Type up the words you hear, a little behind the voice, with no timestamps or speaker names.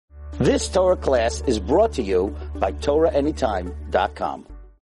This Torah class is brought to you by TorahAnytime.com.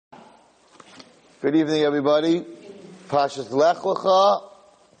 Good evening, everybody. Parashat Lecha.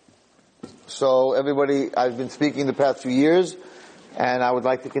 So, everybody, I've been speaking the past few years, and I would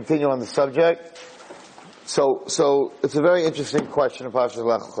like to continue on the subject. So it's a very interesting question in Parashat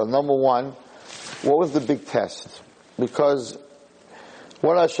Lecha. Number one, what was the big test? Because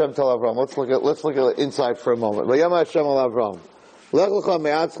what did Hashem tell Avram? Let's look at the inside for a moment. Vayama Hashem al Avram.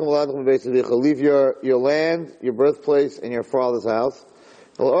 Leave your land, your birthplace, and your father's house.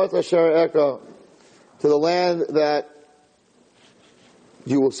 To the land that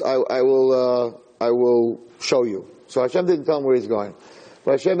I will show you. So Hashem didn't tell him where he's going.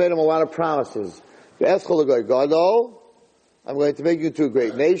 But Hashem made him a lot of promises. I'm going to make you into a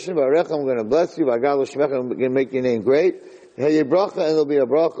great nation. I'm going to bless you. I'm going to make your name great. And there'll be a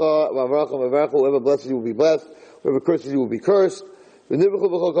bracha. Whoever blesses you will be blessed. Whoever curses you will be cursed. So,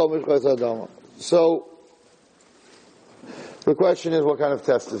 the question is, what kind of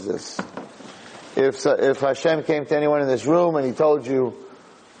test is this? If Hashem came to anyone in this room and he told you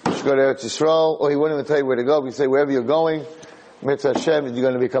should go to Eretz Yisrael, or he wouldn't even tell you where to go, he'd say, wherever you're going, Mitzvah Hashem, you're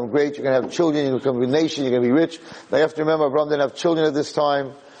going to become great, you're going to have children, you're going to become a nation, you're going to be rich. Now you have to remember, Abraham didn't have children at this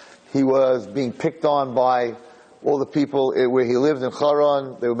time. He was being picked on by all the people where he lived in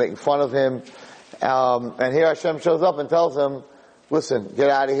Haran. They were making fun of him. And here Hashem shows up and tells him, listen, get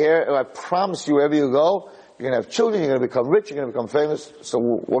out of here. I promise you, wherever you go, you're going to have children, you're going to become rich, you're going to become famous. So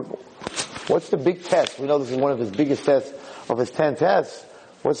what's the big test? We know this is one of his biggest tests of his 10 tests.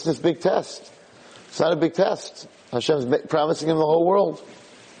 What's this big test? It's not a big test. Hashem's promising him the whole world.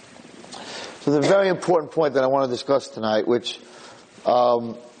 So the very important point that I want to discuss tonight, which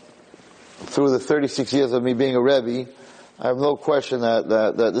through the 36 years of me being a Rebbe, I have no question that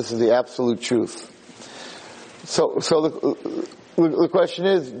this is the absolute truth. So the question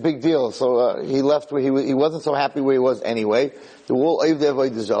is, big deal. So he left where he wasn't so happy where he was anyway. The whole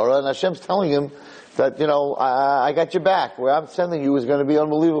and Hashem's telling him that, I got your back. Where I'm sending you is going to be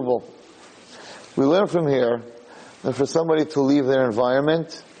unbelievable. We learn from here that for somebody to leave their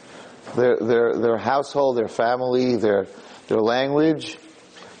environment, their household, their family, their language,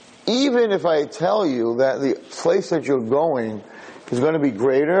 even if I tell you that the place that you're going is going to be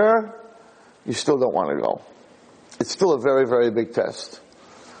greater, you still don't want to go. It's still a very, very big test,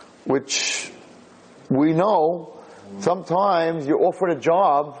 which we know sometimes you're offered a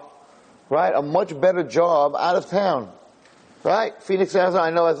job, right? A much better job out of town, right? Phoenix, Arizona.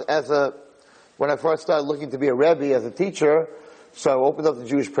 I know when I first started looking to be a Rebbe as a teacher, so I opened up the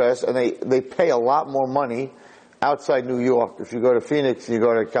Jewish Press, and they pay a lot more money outside New York. If you go to Phoenix, you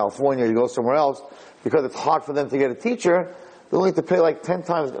go to California, you go somewhere else, because it's hard for them to get a teacher, they only have to pay like 10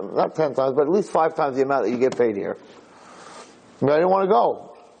 times, not 10 times, but at least 5 times the amount that you get paid here. But I didn't want to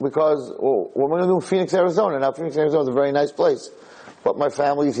go, because, what am I going to do in Phoenix, Arizona? Now, Phoenix, Arizona is a very nice place. But my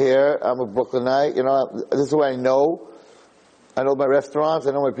family's here, I'm a Brooklynite, this is what I know. I know my restaurants,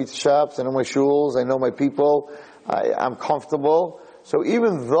 I know my pizza shops, I know my shuls, I know my people, I'm comfortable. So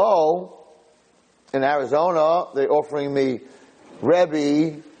even though in Arizona they're offering me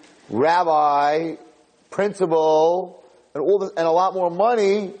Rebbe, Rabbi, Principal, and a lot more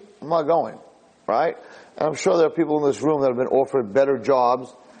money, I'm not going, right? And I'm sure there are people in this room that have been offered better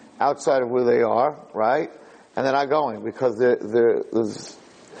jobs outside of where they are, right? And they're not going because there's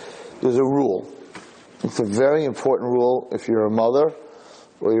a rule. It's a very important rule if you're a mother,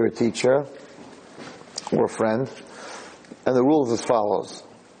 or you're a teacher, or a friend. And the rule is as follows.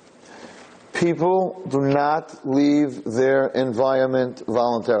 People do not leave their environment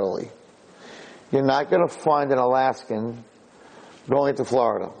voluntarily. You're not going to find an Alaskan going to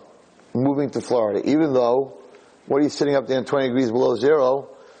Florida, moving to Florida, even though, what are you sitting up there in 20 degrees below zero?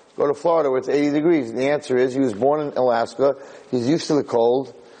 Go to Florida where it's 80 degrees. And the answer is, he was born in Alaska, he's used to the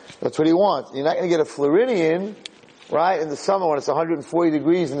cold, that's what he wants. You're not going to get a Floridian, right, in the summer when it's 140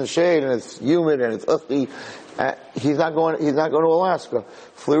 degrees in the shade and it's humid and it's ugly. He's not going to Alaska.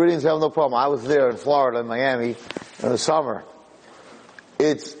 Floridians have no problem. I was there in Florida, in Miami, in the summer.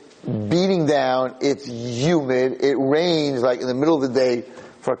 It's beating down, it's humid, it rains like in the middle of the day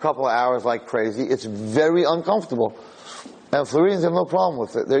for a couple of hours like crazy. It's very uncomfortable. And Floridians have no problem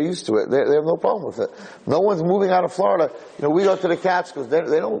with it. They're used to it. They have no problem with it. No one's moving out of Florida. We go to the Catskills. They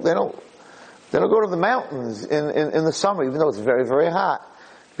don't go to the mountains in the summer, even though it's very, very hot,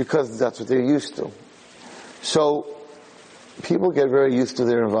 because that's what they're used to. So, people get very used to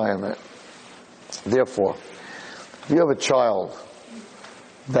their environment. Therefore, if you have a child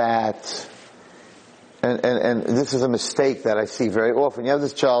that, and this is a mistake that I see very often. You have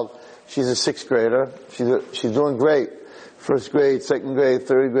this child, she's a 6th grader, she's doing great. First grade, second grade,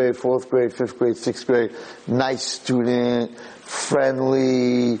 third grade, fourth grade, fifth grade, sixth grade, nice student,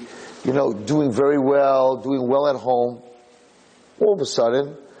 friendly, doing very well, doing well at home. All of a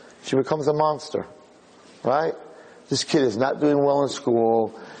sudden, she becomes a monster, right? This kid is not doing well in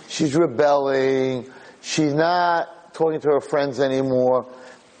school. She's rebelling. She's not talking to her friends anymore.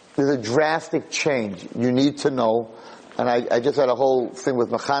 There's a drastic change. You need to know, and I just had a whole thing with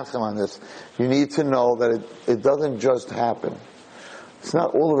Mechanchim on this. You need to know that it doesn't just happen. It's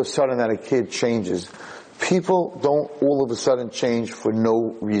not all of a sudden that a kid changes. People don't all of a sudden change for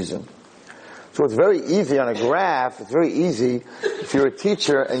no reason. So it's very easy on a graph, it's very easy if you're a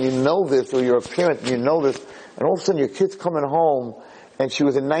teacher and you know this, or you're a parent and you know this, and all of a sudden your kid's coming home and she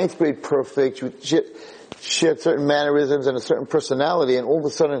was in ninth grade perfect, she had certain mannerisms and a certain personality, and all of a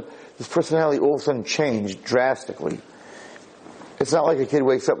sudden, this personality all of a sudden changed drastically. It's not like a kid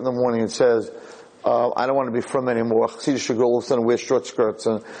wakes up in the morning and says, I don't want to be from anymore. A Chassidish girl all of a sudden wears short skirts,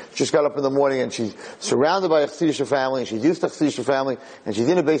 and she just got up in the morning and she's surrounded by a Chassidish family, and she's used to a Chassidish family, and she's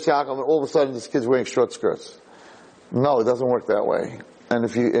in a Beis Yaakov, and all of a sudden this kid's wearing short skirts. No, it doesn't work that way. And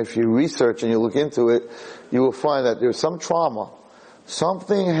if you research and you look into it, you will find that there's some trauma.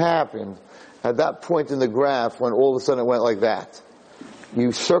 Something happened at that point in the graph when all of a sudden it went like that.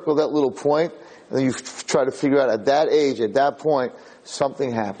 You circle that little point, and then you try to figure out at that age, at that point,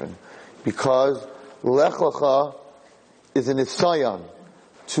 something happened. Because Lecha is an isayon.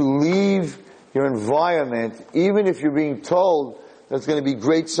 To leave your environment, even if you're being told that it's going to be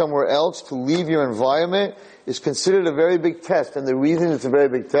great somewhere else, to leave your environment is considered a very big test. And the reason it's a very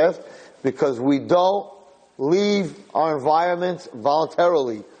big test, because we don't leave our environments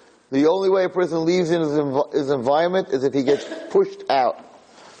voluntarily. The only way a person leaves in his environment is if he gets pushed out.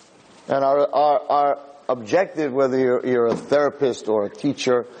 And our objective, whether you're a therapist or a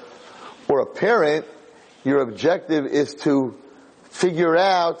teacher or a parent, your objective is to figure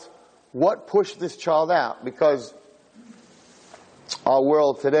out what pushed this child out. Because our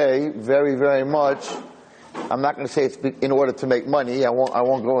world today, very, very much, I'm not going to say it's in order to make money. I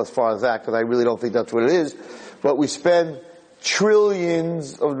won't go as far as that, because I really don't think that's what it is. But we spend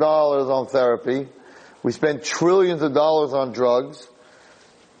trillions of dollars on therapy. We spend trillions of dollars on drugs.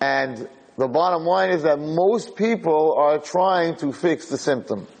 And the bottom line is that most people are trying to fix the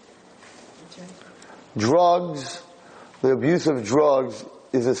symptom. Drugs, the abuse of drugs,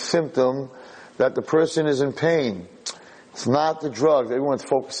 is a symptom that the person is in pain. It's not the drugs. Everyone's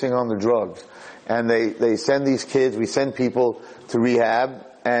focusing on the drugs. And they send these kids, we send people to rehab,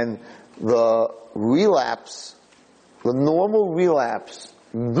 and the relapse, the normal relapse,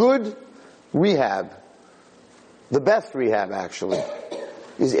 good rehab, the best rehab actually,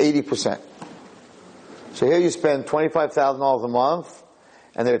 is 80%. So here you spend $25,000 a month,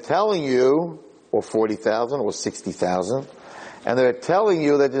 and they're telling you, or $40,000 or $60,000, and they're telling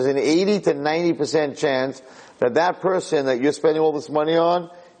you that there's an 80 to 90% chance that that person that you're spending all this money on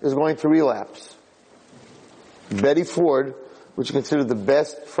is going to relapse. Betty Ford, which is considered the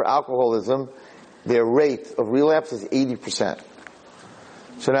best for alcoholism, their rate of relapse is 80%.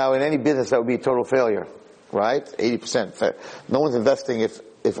 So now in any business that would be a total failure, right? 80%. No one's investing if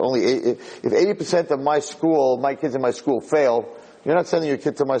 80% of my kids in my school fail, you're not sending your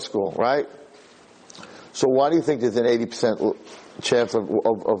kid to my school, right? So why do you think there's an 80% chance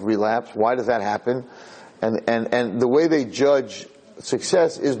of relapse? Why does that happen? And the way they judge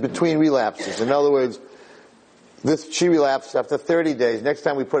success is between relapses. In other words, she relapsed after 30 days. Next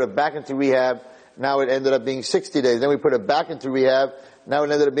time we put her back into rehab, now it ended up being 60 days. Then we put her back into rehab, now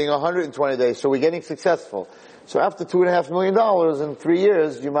it ended up being 120 days. So we're getting successful. So after $2.5 million in 3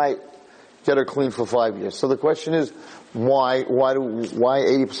 years, you might get her clean for 5 years. So the question is, why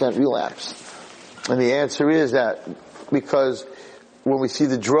 80% relapse? And the answer is that because when we see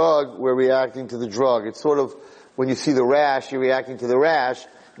the drug, we're reacting to the drug. It's sort of, when you see the rash, you're reacting to the rash,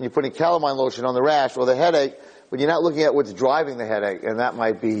 and you're putting calamine lotion on the rash or the headache, but you're not looking at what's driving the headache, and that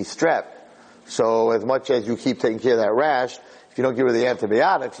might be strep. So as much as you keep taking care of that rash, if you don't give her the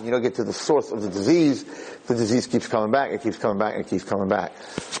antibiotics and you don't get to the source of the disease keeps coming back, it keeps coming back, and it keeps coming back.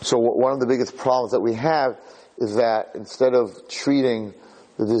 So one of the biggest problems that we have is that instead of treating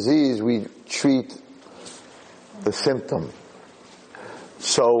the disease, we treat the symptom.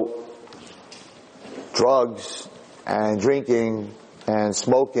 So drugs and drinking and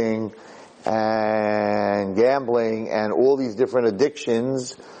smoking and gambling and all these different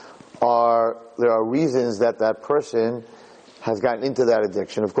addictions there are reasons that person has gotten into that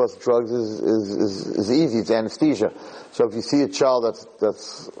addiction. Of course, drugs is easy. It's anesthesia. So if you see a child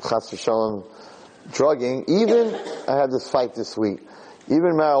that's chas v'shalom drugging, even, I had this fight this week,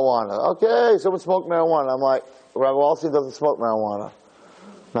 even marijuana. Okay, someone smoked marijuana. I'm like, Rabbi Wallerstein doesn't smoke marijuana.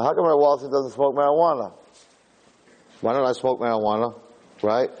 Now, how come Rabbi Wallerstein doesn't smoke marijuana? Why don't I smoke marijuana?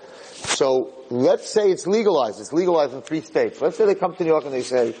 Right? So, let's say it's legalized. It's legalized in 3 states. Let's say they come to New York and they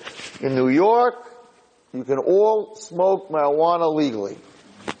say, in New York, you can all smoke marijuana legally.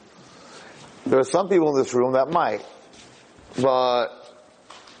 There are some people in this room that might. But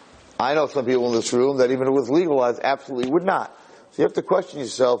I know some people in this room that even if it was legalized, absolutely would not. So you have to question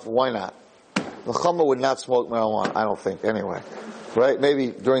yourself, why not? Nechama would not smoke marijuana, I don't think, anyway. Right? Maybe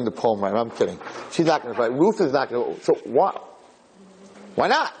during the poem, right? I'm kidding. She's not going to fight. Ruth is not going to. So why? Why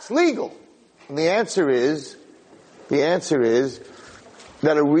not? It's legal. And the answer is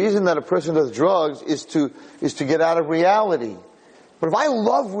that a reason that a person does drugs is to get out of reality. But if I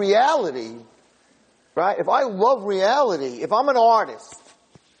love reality, right? If I'm an artist,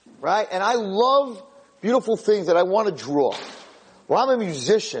 right? And I love beautiful things that I want to draw. Well, I'm a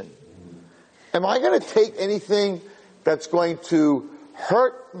musician. Am I going to take anything that's going to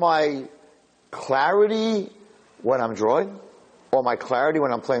hurt my clarity when I'm drawing? Or my clarity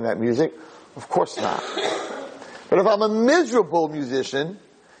when I'm playing that music? Of course not. But if I'm a miserable musician,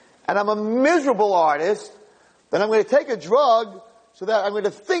 and I'm a miserable artist, then I'm going to take a drug so that I'm going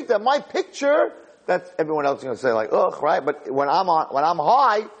to think that my picture, that everyone else is going to say like, ugh, right? But when I'm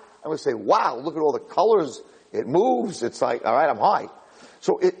high, I'm going to say, wow, look at all the colors. It moves. It's like, all right, I'm high.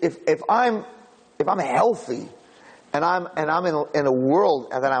 So if I'm healthy, and I'm in a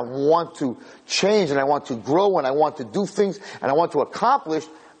world that I want to change, and I want to grow, and I want to do things, and I want to accomplish,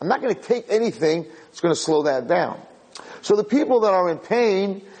 I'm not going to take anything that's going to slow that down. So the people that are in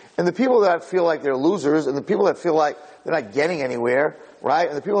pain, and the people that feel like they're losers, and the people that feel like they're not getting anywhere, right?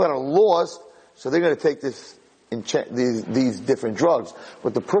 And the people that are lost, so they're going to take these different drugs.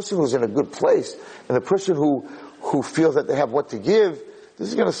 But the person who's in a good place, and the person who feels that they have what to give, this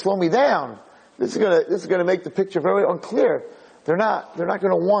is going to slow me down. This is going to make the picture very unclear. They're not going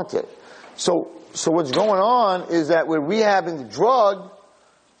to want it. So what's going on is that we're rehabbing the drug,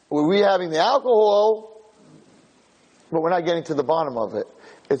 we're rehabbing the alcohol, but we're not getting to the bottom of it.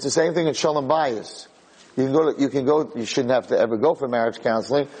 It's the same thing in Shalom Bayis. You shouldn't have to ever go for marriage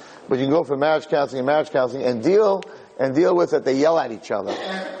counseling, but you can go for marriage counseling and deal with that they yell at each other.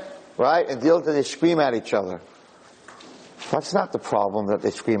 Right? And deal with that they scream at each other. That's not the problem that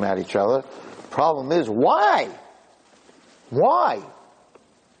they scream at each other. The problem is, why? Why?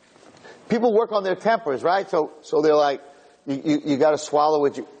 People work on their tempers, right? So they're like, you gotta swallow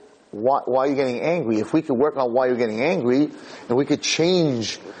it. Why are you getting angry? If we could work on why you're getting angry, and we could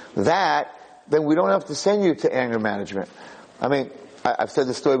change that, then we don't have to send you to anger management. I mean, I've said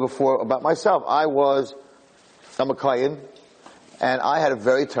this story before about myself. I'm a Kayan, and I had a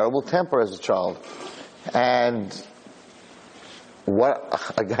very terrible temper as a child. And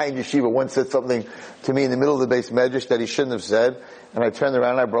a guy in yeshiva once said something to me in the middle of the base medrash that he shouldn't have said, and I turned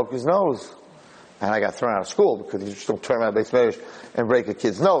around and I broke his nose. And I got thrown out of school because you just don't turn around base medrash and break a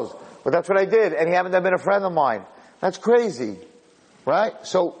kid's nose. But that's what I did, and he happened to have been a friend of mine. That's crazy. Right?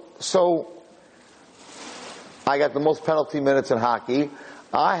 So I got the most penalty minutes in hockey.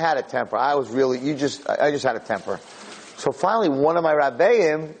 I had a temper. I just had a temper. So finally one of my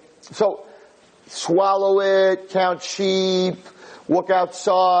rabbeim, swallow it, count sheep, walk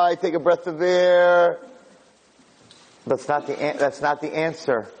outside, take a breath of air. That's not the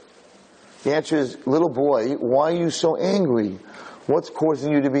answer. The answer is, little boy, why are you so angry? What's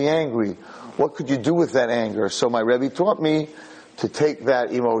causing you to be angry? What could you do with that anger? So my Rebbe taught me to take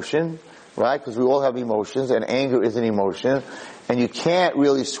that emotion, right? Because we all have emotions, and anger is an emotion, and you can't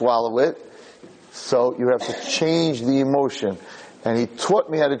really swallow it, so you have to change the emotion. And he taught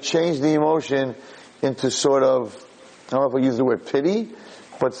me how to change the emotion into sort of, I don't know if I use the word pity,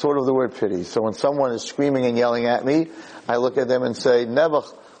 but sort of the word pity. So when someone is screaming and yelling at me, I look at them and say,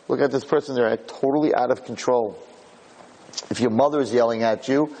 Nebuch, look at this person, they're totally out of control. If your mother is yelling at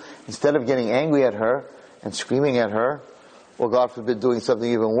you, instead of getting angry at her and screaming at her, or God forbid doing something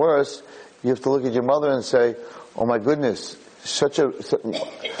even worse, you have to look at your mother and say, oh my goodness,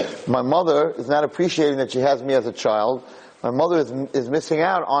 my mother is not appreciating that she has me as a child. My mother is missing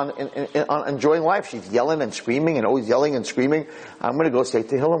out on enjoying life. She's yelling and screaming and always yelling and screaming. I'm going to go say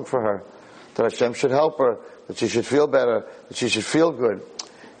Tehillim for her. That Hashem should help her. That she should feel better. That she should feel good.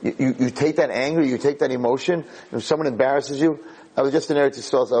 You take that anger, you take that emotion, and if someone embarrasses you, I was just in Eretz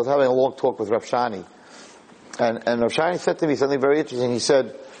Yisrael, so I was having a long talk with Rav Shani. And Rav Shani said to me something very interesting. He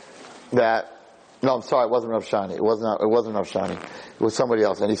said that, no, I'm sorry, it wasn't Rav Shani. It wasn't Rav Shani. It was somebody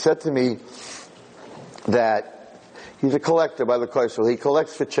else. And he said to me that he's a collector by the Kosher. He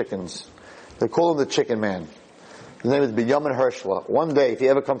collects for chickens. They call him the Chicken Man. His name is Binyamin Hershla. One day, if he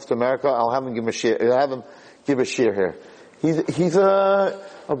ever comes to America, I'll have him give a shir here. He's a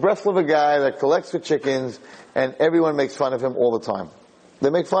Breslov guy that collects for chickens, and everyone makes fun of him all the time. They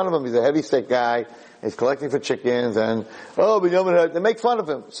make fun of him. He's a heavy set guy. He's collecting for chickens, and they make fun of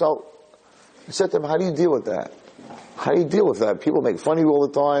him. So I said to him, how do you deal with that? How do you deal with that? People make fun of you all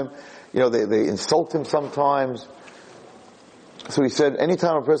the time. They insult him sometimes. So he said,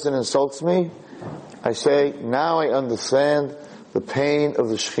 anytime a person insults me, I say, now I understand the pain of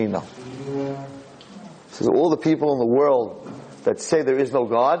the Shekhinah. He says, all the people in the world that say there is no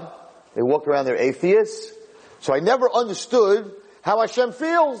God, they walk around, they're atheists. So I never understood how Hashem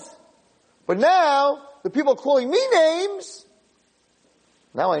feels. But now, the people are calling me names.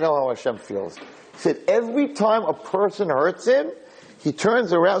 Now I know how Hashem feels. He said, every time a person hurts him, he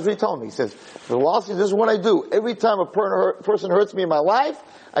turns around. That's what he told me. He says, this is what I do. Every time a person hurts me in my life,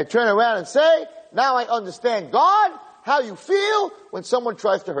 I turn around and say, now I understand, God, how you feel when someone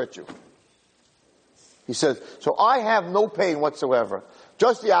tries to hurt you. He says, so I have no pain whatsoever.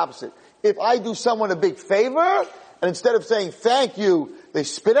 Just the opposite. If I do someone a big favor, and instead of saying thank you, they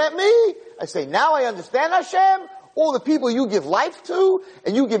spit at me, I say, now I understand, Hashem, all the people you give life to,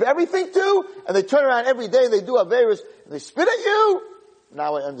 and you give everything to, and they turn around every day and they do Averis, and they spit at you,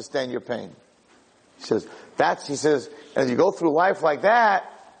 now I understand your pain. He says, as you go through life like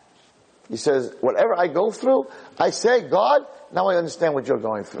that, he says, whatever I go through, I say, God, now I understand what you're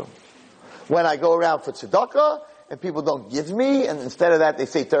going through. When I go around for tzedakah, and people don't give me, and instead of that they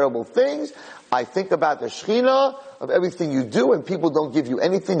say terrible things, I think about the Shekhinah of everything you do, and people don't give you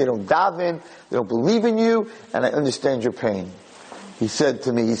anything, they don't daven, they don't believe in you, and I understand your pain. He said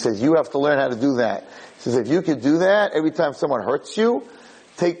to me, you have to learn how to do that. He says, if you could do that, every time someone hurts you,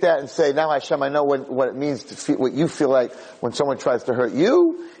 take that and say, now Hashem, I know what it means to feel, what you feel like when someone tries to hurt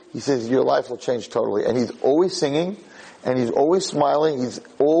you. He says, your life will change totally. And he's always singing, and he's always smiling, he's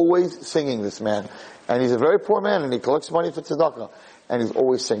always singing, this man. And he's a very poor man, and he collects money for tzedakah, and he's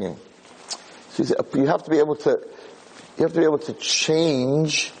always singing. So you have to be able to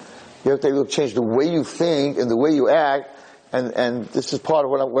change, you have to be able to change the way you think and the way you act, and this is part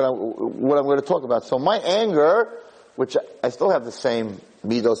of what I'm going to talk about. So my anger, which I still have the same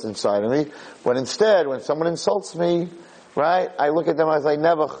midos inside of me, but instead, when someone insults me, right, I look at them and I say,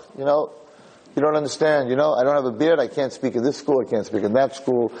 never, you don't understand, I don't have a beard, I can't speak at this school, I can't speak at that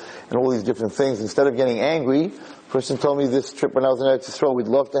school, and all these different things. Instead of getting angry, a person told me this trip when I was in Eretz Yisrael, we'd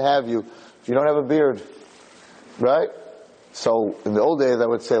love to have you. You don't have a beard. Right? So, in the old days I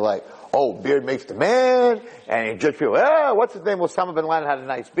would say beard makes the man, and you judge people, what's his name? Osama bin Laden had a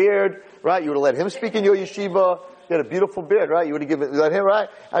nice beard, right? You would have let him speak in your yeshiva. He had a beautiful beard, right? You would have let him, right?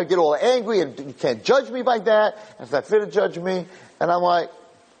 I would get all angry, and you can't judge me like that, and it's not fair to judge me. And I'm like,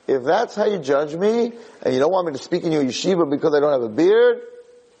 if that's how you judge me, and you don't want me to speak in your yeshiva because I don't have a beard,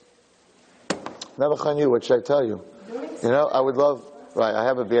 never chan you, what should I tell you? I would love, right, I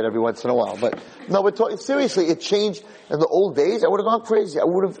have a beard every once in a while, but seriously, it changed. In the old days, I would have gone crazy. It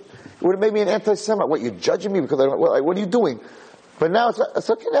would have made me an anti-Semite. What, you're judging me because what are you doing? But now it's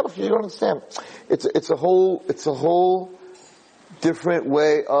okay, never, you don't understand. It's a whole different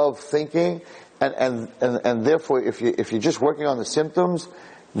way of thinking, and therefore, if you're just working on the symptoms,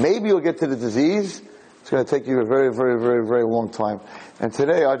 maybe you'll get to the disease. It's going to take you a very, very, very, very long time. And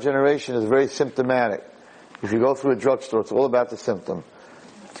today, our generation is very symptomatic. If you go through a drugstore, it's all about the symptom.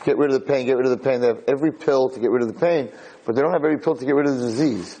 To get rid of the pain, get rid of the pain. They have every pill to get rid of the pain, but they don't have every pill to get rid of the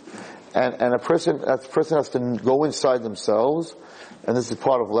disease. And a person has to go inside themselves, and this is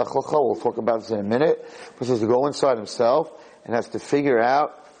part of Lecha. We'll talk about this in a minute. A person has to go inside himself and has to figure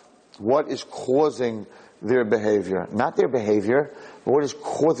out what is causing their behavior. Not their behavior, but what is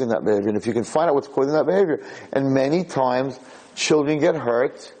causing that behavior. And if you can find out what's causing that behavior, and many times children get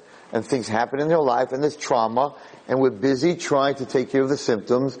hurt, and things happen in their life, and there's trauma, and we're busy trying to take care of the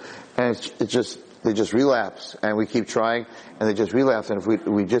symptoms, and they just relapse, and we keep trying, and they just relapse. And if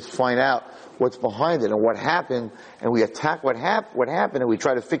we just find out what's behind it and what happened, and we attack what happened, and we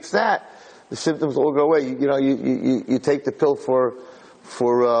try to fix that, the symptoms all go away. You take the pill for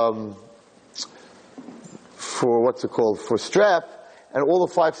what's it called, for strep, and all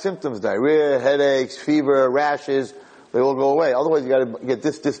the 5 symptoms, diarrhea, headaches, fever, rashes, they all go away. Otherwise, you got to get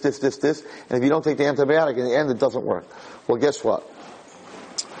this, and if you don't take the antibiotic, in the end, it doesn't work. Well, guess what?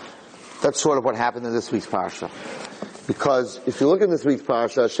 That's sort of what happened in this week's parasha. Because if you look in this week's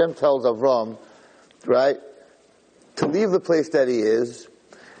parasha, Hashem tells Avram, right, to leave the place that he is,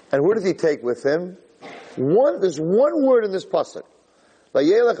 and who does he take with him? There's one word in this pasuk.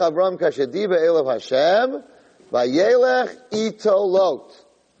 Vayelech Avram kashediva elav Hashem, vayelech ito Lot.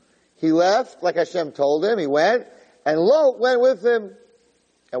 He left like Hashem told him. He went, and Lot went with him.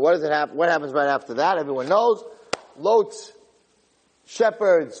 And what does it happen? What happens right after that? Everyone knows. Lot's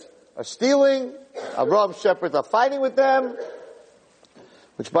shepherds are stealing. Avram's shepherds are fighting with them.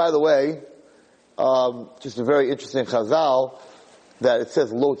 Which, by the way, just a very interesting chazal, that it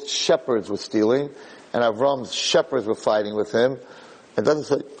says Lot's shepherds were stealing, and Avram's shepherds were fighting with him. It doesn't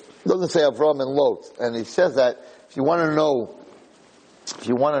say Avram and Lot. And he says that if you want to know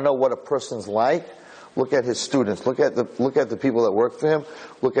what a person's like, look at his students. Look at the people that work for him.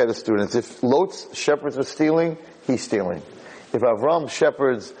 Look at his students. If Lot's shepherds are stealing, he's stealing. If Avram's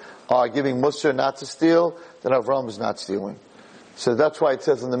shepherds are giving Musar not to steal, then Avram is not stealing. So that's why it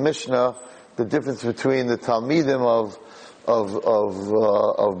says in the Mishnah the difference between the Talmidim of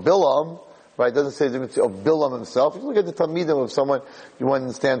Bilam, right? It doesn't say the difference of Bilam himself. If you look at the Talmidim of someone, you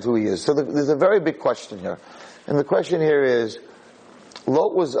understand who he is. So there's a very big question here. And the question here is,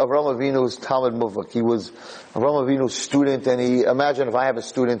 Lot was Avraham Avinu's Talmud Muvak. He was Avraham Avinu's student, and imagine if I have a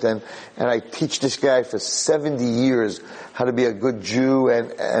student and I teach this guy for 70 years how to be a good Jew,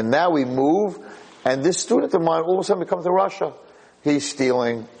 and now we move, and this student of mine all of a sudden becomes a Russia. He's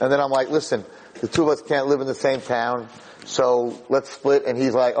stealing, and then I'm like, listen, the two of us can't live in the same town, so let's split, and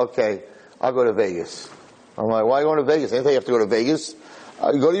he's like, okay, I'll go to Vegas. I'm like, why are you going to Vegas? I didn't think you have to go to Vegas.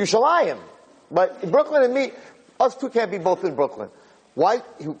 You go to Yerushalayim. But Brooklyn and me, us two can't be both in Brooklyn. Why?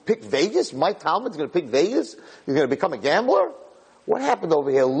 You pick Vegas? Mike Talmad's going to pick Vegas? He's going to become a gambler? What happened over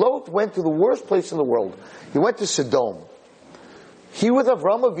here? Lot went to the worst place in the world. He went to Sodom. He was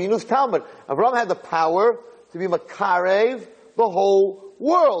Avram Avinu's Talmud. Avram had the power to be Makarev the whole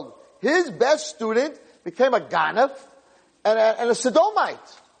world. His best student became a Ganav and a Sodomite.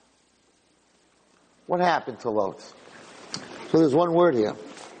 What happened to Lot? So there's one word here.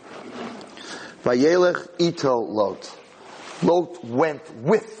 Vayelech ito Lot. Lot went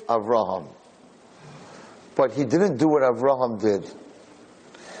with Avraham. But he didn't do what Avraham did.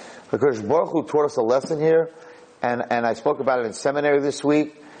 Because Baruch Hu taught us a lesson here, and I spoke about it in seminary this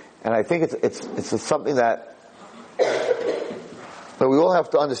week, and I think it's something that we all have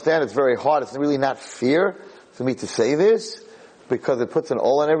to understand. It's very hard. It's really not fair for me to say this, because it puts an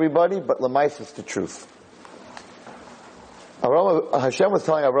all on everybody, but Lamais is the truth. Hashem was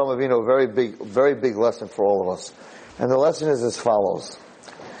telling Avraham Avinu a very big lesson for all of us. And the lesson is as follows.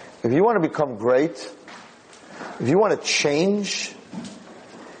 If you want to become great, if you want to change,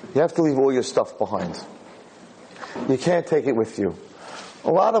 you have to leave all your stuff behind. You can't take it with you.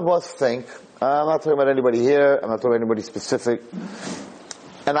 A lot of us think, I'm not talking about anybody here, I'm not talking about anybody specific,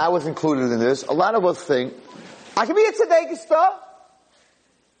 and I was included in this, a lot of us think, I can be a tzedekista,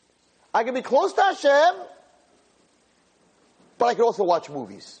 I can be close to Hashem, but I can also watch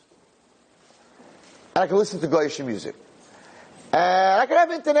movies. And I can listen to Goyish music. And I can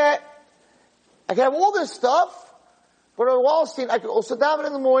have internet. I can have all this stuff. But on Wallstein, I can also daven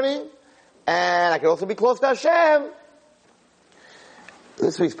in the morning. And I can also be close to Hashem.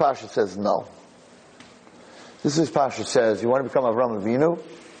 This week's Parashat says no. This week's Parashat says, you want to become Avraham Avinu?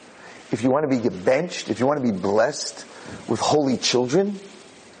 If you want to be benched, if you want to be blessed with holy children,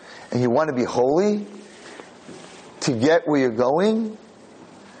 and you want to be holy, to get where you're going,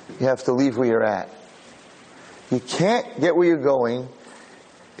 you have to leave where you're at. You can't get where you're going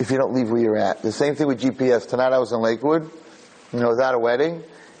if you don't leave where you're at. The same thing with GPS. Tonight I was in Lakewood, I was at a wedding,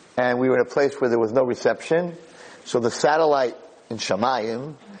 and we were in a place where there was no reception, so the satellite in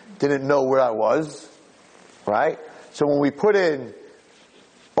Shamayim didn't know where I was, right? So when we put in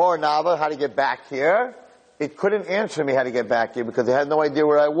Or Nava, how to get back here, it couldn't answer me how to get back here because it had no idea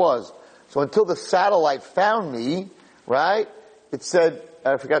where I was. So until the satellite found me, right, it said,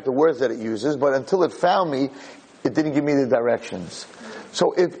 I forgot the words that it uses, but until it found me, it didn't give me the directions.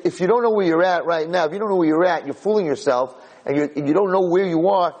 So if you don't know where you're at right now, if you don't know where you're at, you're fooling yourself, and you don't know where you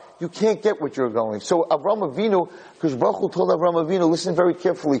are, you can't get what you're going. So Avraham Avinu, because Baruch Hu told Avraham Avinu, listen very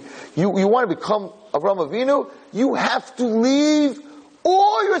carefully, you want to become Avraham Avinu, you have to leave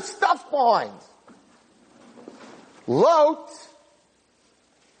all your stuff behind. Lot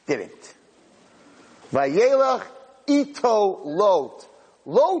didn't. Vayelach ito Lot.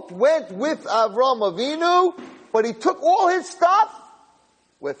 Lot went with Avraham Avinu, but he took all his stuff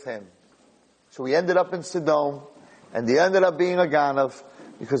with him. So he ended up in Sodom, and he ended up being a Ganav,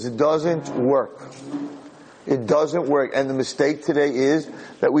 because it doesn't work. It doesn't work. And the mistake today is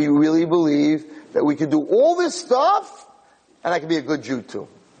that we really believe that we can do all this stuff, and I can be a good Jew too.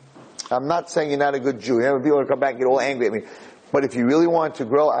 I'm not saying you're not a good Jew. People will come back and get all angry at me. But if you really want to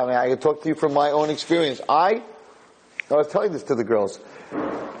grow, I can talk to you from my own experience. I was telling this to the girls.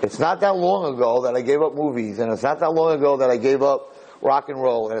 It's not that long ago that I gave up movies, and it's not that long ago that I gave up rock and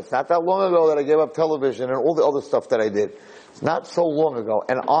roll. And it's not that long ago that I gave up television and all the other stuff that I did. It's not so long ago.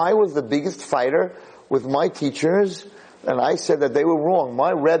 And I was the biggest fighter with my teachers, and I said that they were wrong.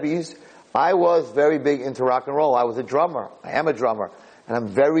 My Rebbes, I was very big into rock and roll. I was a drummer. I am a drummer. And I'm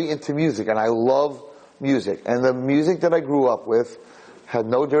very into music, and I love music. And the music that I grew up with had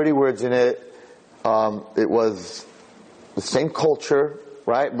no dirty words in it. It was the same culture,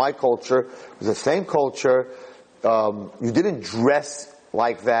 right? My culture was the same culture. You didn't dress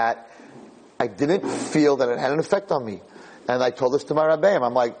like that. I didn't feel that it had an effect on me. And I told this to my Rabbeim.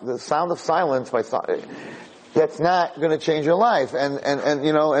 I'm like, the sound of silence, that's not going to change your life.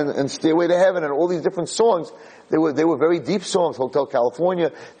 And Stairway to Heaven and all these different songs, they were very deep songs. Hotel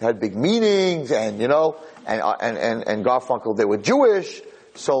California, they had big meanings, and Garfunkel, they were Jewish.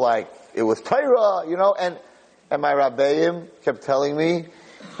 So like, it was Torah, and my Rabbeim kept telling me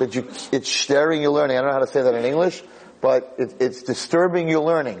that it's stirring your learning. I don't know how to say that in English, but it's disturbing your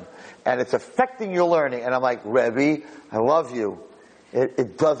learning. And it's affecting your learning. And I'm like, Rebbe, I love you.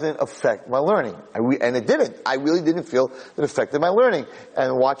 It doesn't affect my learning. And it didn't. I really didn't feel it affected my learning.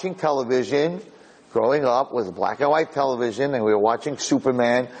 And watching television, growing up, was black and white television, and we were watching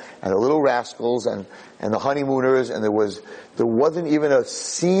Superman, and the Little Rascals, and the Honeymooners, and there wasn't even a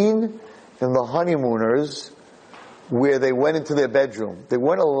scene in the Honeymooners where they went into their bedroom. They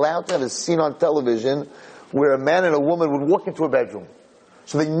weren't allowed to have a scene on television where a man and a woman would walk into a bedroom.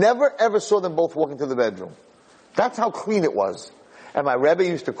 So they never ever saw them both walk into the bedroom. That's how clean it was. And my Rebbe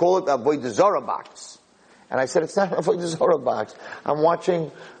used to call it the Avodah Zarah box. And I said, it's not an Avodah Zarah box. I'm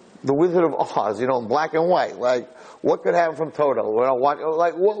watching The Wizard of Oz, in black and white. Like, what could happen from Toto?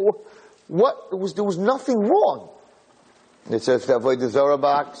 There was nothing wrong. It says the Avodah Zarah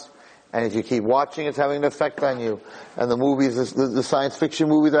box. And if you keep watching, it's having an effect on you. And the movies, the science fiction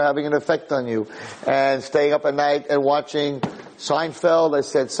movies are having an effect on you. And staying up at night and watching Seinfeld, I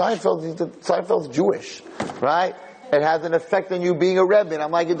said, Seinfeld's Jewish, right? It has an effect on you being a Rebbe. And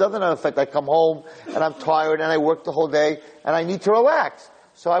I'm like, it doesn't have an effect. I come home and I'm tired and I work the whole day and I need to relax.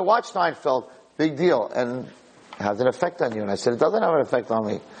 So I watch Seinfeld, big deal, and it has an effect on you. And I said, it doesn't have an effect on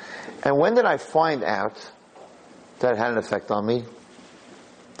me. And when did I find out that it had an effect on me?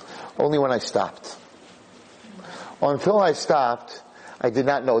 Only when I stopped. Until I stopped, I did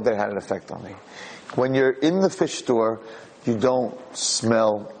not know that it had an effect on me. When you're in the fish store, you don't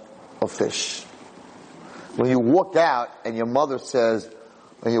smell a fish. When you walk out and your mother says,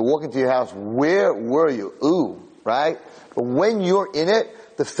 when you walk into your house, where were you? Ooh, right? But when you're in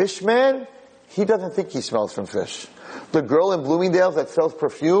it, the fish man, he doesn't think he smells from fish. The girl in Bloomingdale's that sells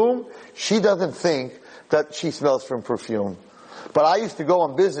perfume, she doesn't think that she smells from perfume. But I used to go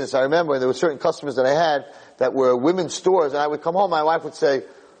on business. I remember there were certain customers that I had that were women's stores, and I would come home, my wife would say,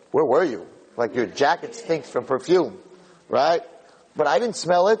 where were you? Like, your jacket stinks from perfume, right? But I didn't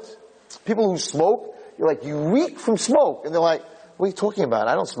smell it. People who smoke, you're like, you reek from smoke. And they're like, what are you talking about?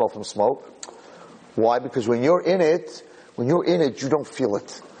 I don't smell from smoke. Why? Because when you're in it, you don't feel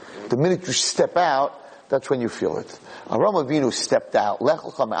it. The minute you step out, that's when you feel it. Avraham Avinu stepped out.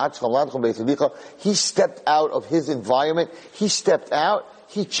 He stepped out of his environment. He stepped out.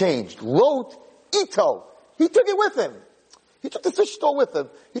 He changed. Lot, ito. He took it with him. He took the fish store with him.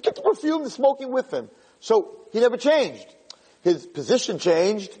 He took the perfume, the smoking with him. So he never changed. His position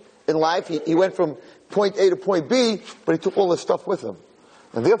changed in life. He went from point A to point B, but he took all this stuff with him.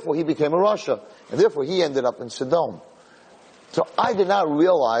 And therefore he became a Rasha. And therefore he ended up in Sodom. So I did not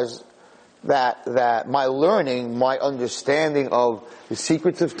realize that my learning, my understanding of the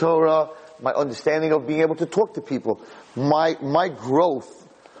secrets of Torah, my understanding of being able to talk to people, my growth,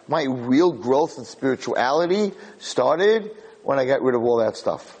 my real growth in spirituality started when I got rid of all that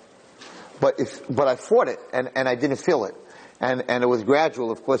stuff. But I fought it and I didn't feel it. And it was gradual.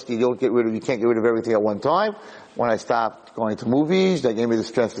 Of course, you can't get rid of everything at one time. When I stopped going to movies, that gave me the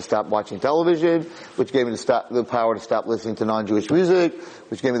strength to stop watching television, which gave me the power to stop listening to non-Jewish music,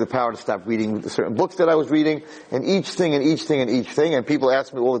 which gave me the power to stop reading certain books that I was reading, and each thing. And people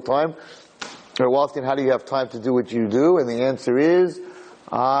ask me all the time, Wallerstein, how do you have time to do what you do? And the answer is,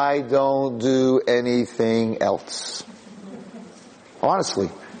 I don't do anything else. Honestly.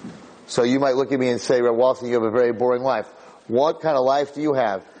 So you might look at me and say, Wallerstein, you have a very boring life. What kind of life do you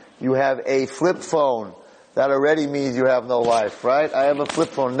have? You have a flip phone. That already means you have no life, right? I have a flip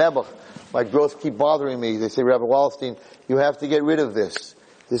phone, Nebuch. My growths keep bothering me. They say, Rabbi Wallerstein, you have to get rid of this.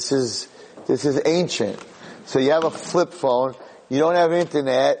 This is ancient. So you have a flip phone. You don't have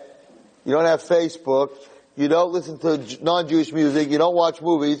internet. You don't have Facebook. You don't listen to non-Jewish music. You don't watch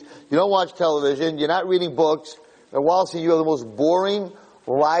movies. You don't watch television. You're not reading books. And Wallerstein, you have the most boring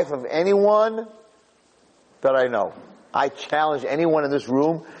life of anyone that I know. I challenge anyone in this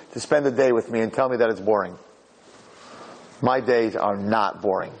room to spend a day with me and tell me that it's boring. My days are not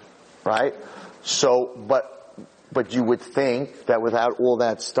boring, right? So, but you would think that without all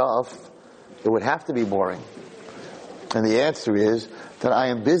that stuff, it would have to be boring. And the answer is that I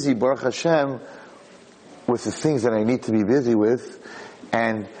am busy, Baruch Hashem, with the things that I need to be busy with,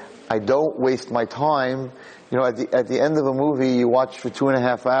 and I don't waste my time. You know, at the end of a movie you watch for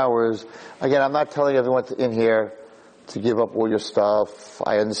 2.5 hours. Again, I'm not telling everyone in here to give up all your stuff.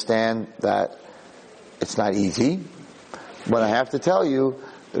 I understand that it's not easy, but I have to tell you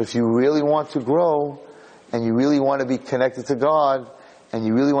that if you really want to grow, and you really want to be connected to God, and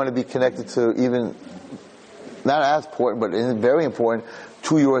you really want to be connected to even, not as important, but very important,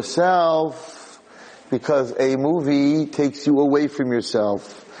 to yourself, because a movie takes you away from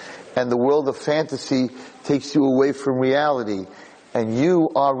yourself, and the world of fantasy takes you away from reality, and you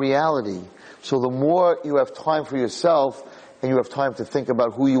are reality. So the more you have time for yourself, and you have time to think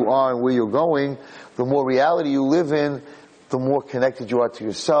about who you are and where you're going, the more reality you live in, the more connected you are to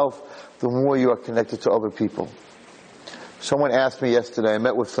yourself, the more you are connected to other people. Someone asked me yesterday, I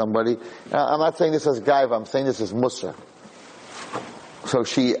met with somebody, I'm not saying this as gaiva, I'm saying this as mussar. So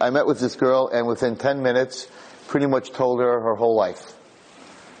I met with this girl, and within 10 minutes, pretty much told her whole life.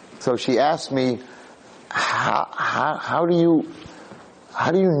 So she asked me, how do you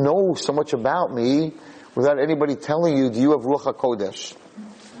know so much about me without anybody telling you, do you have Ruach HaKodesh?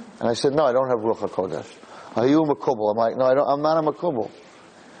 And I said, no, I don't have Ruach HaKodesh. Are you a makubal? I'm like, no, I'm not a makubal.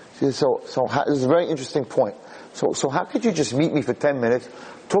 She said, this is a very interesting point. So how could you just meet me for 10 minutes,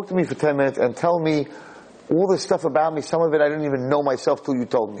 talk to me for 10 minutes, and tell me all this stuff about me, some of it I didn't even know myself till you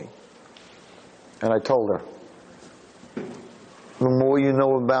told me. And I told her, the more you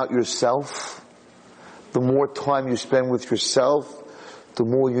know about yourself, the more time you spend with yourself, the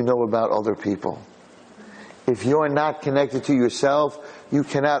more you know about other people. If you're not connected to yourself, you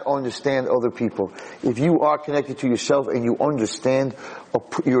cannot understand other people. If you are connected to yourself and you understand,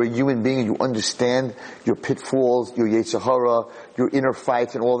 you're a human being and you understand your pitfalls, your yetzer hara, your inner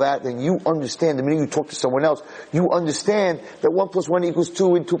fights and all that, then you understand, the minute you talk to someone else, you understand that 1 + 1 =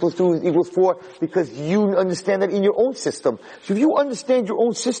 2 and 2 + 2 = 4 because you understand that in your own system. So if you understand your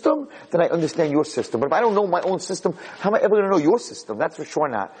own system, then I understand your system. But if I don't know my own system, how am I ever going to know your system? That's for sure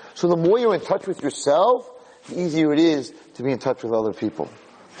not. So the more you're in touch with yourself, the easier it is to be in touch with other people.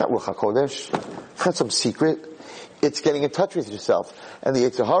 Not Ruach HaKodesh. It's not some secret. It's getting in touch with yourself. And the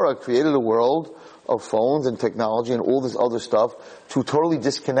yetzer hara created a world of phones and technology and all this other stuff to totally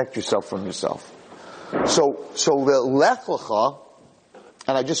disconnect yourself from yourself. So the Lecha,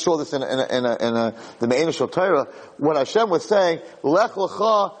 and I just saw this in the Me'ena Shel Torah, what Hashem was saying,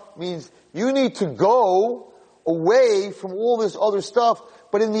 Lecha means you need to go away from all this other stuff,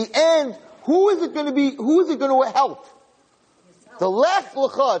 but in the end, who is it going to help? Yourself. The Lech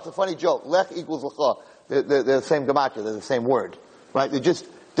Lecha, it's a funny joke. Lech equals Lecha. They're the same gematria, they're the same word. Right? They're just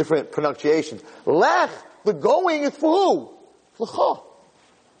different pronunciations. Lech, the going is for who? Lecha.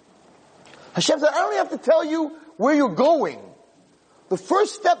 Hashem said, I don't have to tell you where you're going. The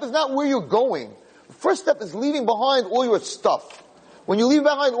first step is not where you're going. The first step is leaving behind all your stuff. When you leave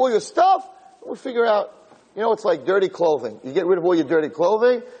behind all your stuff, we'll figure out, it's like dirty clothing. You get rid of all your dirty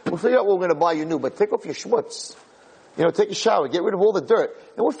clothing, we'll figure out what we're going to buy you new. But take off your schmutz. Take a shower, get rid of all the dirt,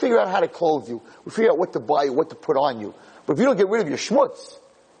 and we'll figure out how to clothe you. We'll figure out what to buy you, what to put on you. But if you don't get rid of your schmutz,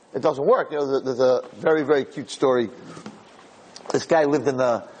 it doesn't work. There's a very, very cute story. This guy lived in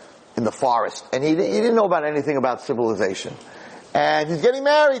the forest, and he didn't know about anything about civilization. And he's getting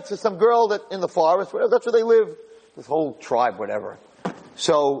married to some girl that in the forest, that's where they live, this whole tribe, whatever.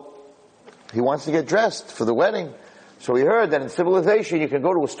 So, he wants to get dressed for the wedding. So he heard that in civilization you can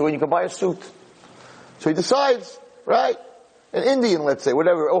go to a store and you can buy a suit. So he decides, right, an Indian, let's say,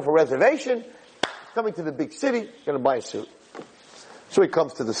 whatever, over reservation, coming to the big city, going to buy a suit. So he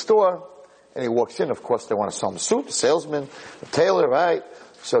comes to the store, and he walks in. Of course, they want to sell him a suit, a salesman, a tailor, right?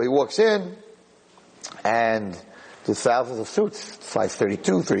 So he walks in, and there's thousands of suits, size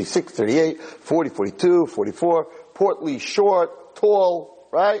 32, 36, 38, 40, 42, 44, portly, short, tall,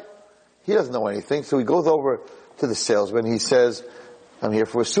 right? He doesn't know anything, so he goes over to the salesman. He says, I'm here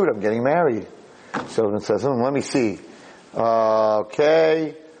for a suit, I'm getting married. The salesman says, let me see.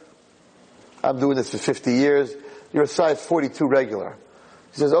 Okay, I'm doing this for 50 years. You're a size 42 regular.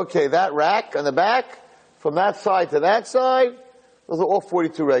 He says, okay, that rack on the back, from that side to that side, those are all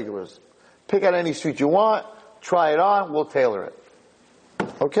 42 regulars. Pick out any suit you want, try it on, we'll tailor it.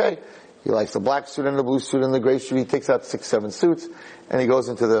 Okay? He likes the black suit and the blue suit and the gray suit. He takes out 6, 7 suits, and he goes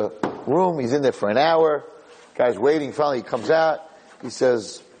into the room. He's in there for an hour. Guy's waiting. Finally, he comes out. He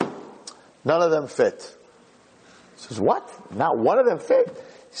says, none of them fit. He says, what? Not one of them fit?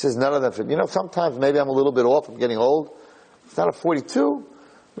 He says, none of them fit. You know, sometimes maybe I'm a little bit off. I'm getting old. It's not a 42.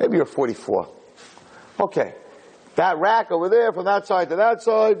 Maybe you're 44. Okay. That rack over there from that side to that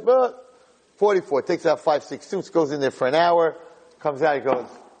side, but 44. Takes out 5-6 suits, goes in there for an hour, comes out, he goes,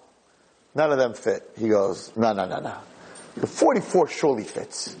 none of them fit. He goes, no. The 44 surely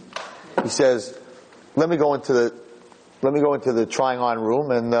fits. He says, let me go into the trying on room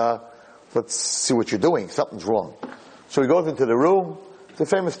and, let's see what you're doing. Something's wrong. So he goes into the room. It's a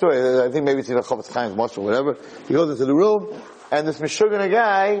famous story. I think maybe it's in the Chofetz Chaim's Moshe or whatever. He goes into the room, and this Meshuggah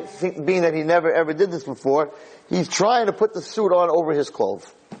guy, being that he never ever did this before, he's trying to put the suit on over his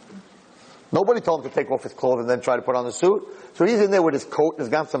clothes. Nobody told him to take off his clothes and then try to put on the suit. So he's in there with his coat and his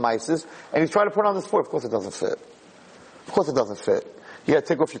gamsamisis, and he's trying to put on this suit. Of course it doesn't fit. Of course it doesn't fit. You gotta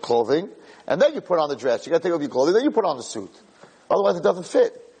take off your clothing, and then you put on the dress. You gotta take off your clothing, then you put on the suit. Otherwise it doesn't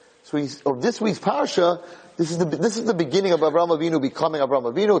fit. So this week's Parsha, this is the beginning of Avraham Avinu becoming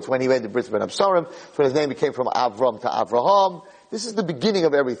Avraham Avinu. It's when he made the Bris Ben Absarim. It's when his name became from Avram to Avraham. This is the beginning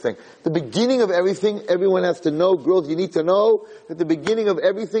of everything. The beginning of everything, everyone has to know, girls, you need to know that the beginning of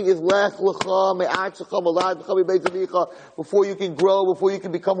everything is Lech, Lecha, Me'atzecha, Malad, B'Beit. Before you can grow, before you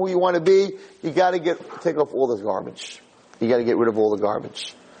can become who you want to be, you gotta take off all this garbage. You gotta get rid of all the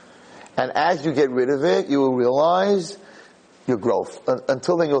garbage. And as you get rid of it, you will realize your growth.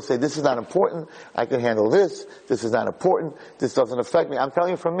 Until then you'll say, this is not important, I can handle this is not important, this doesn't affect me. I'm telling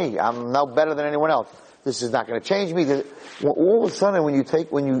you from me, I'm no better than anyone else. This is not going to change me. All of a sudden when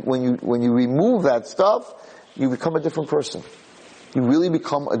you remove that stuff, you become a different person. You really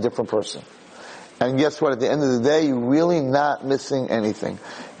become a different person. And guess what? At the end of the day, you're really not missing anything.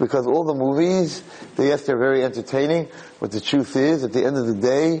 Because all the movies, yes, they're very entertaining, but the truth is, at the end of the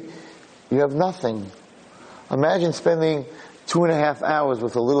day, you have nothing. Imagine spending 2.5 hours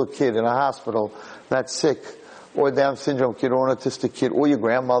with a little kid in a hospital that's sick, or a Down syndrome kid, or an autistic kid, or your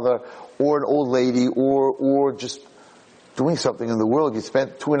grandmother, or an old lady, or just doing something in the world. You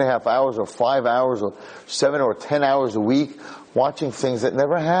spent 2.5 hours, or 5 hours, or 7 or 10 hours a week watching things that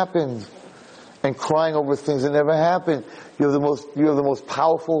never happened, and crying over things that never happened. You have the most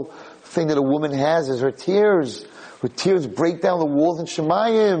powerful thing that a woman has is her tears. Her tears break down the walls in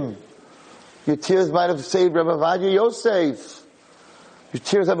Shemayim. Your tears might have saved Rabbi Vadia Yosef. Your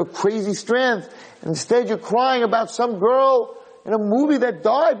tears have a crazy strength. And instead you're crying about some girl in a movie that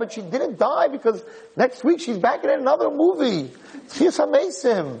died, but she didn't die because next week she's back in another movie. Chias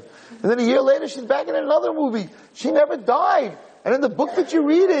HaMesim. And then a year later she's back in another movie. She never died. And in the book that you're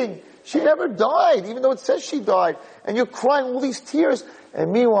reading, she never died, even though it says she died. And you're crying all these tears.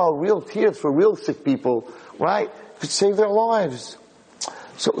 And meanwhile, real tears for real sick people, right, could save their lives.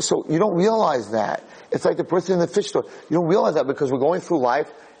 So you don't realize that. It's like the person in the fish store. You don't realize that because we're going through life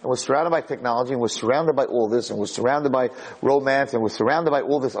and we're surrounded by technology and we're surrounded by all this and we're surrounded by romance and we're surrounded by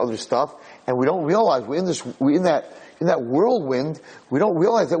all this other stuff, and we don't realize we're in that whirlwind. We don't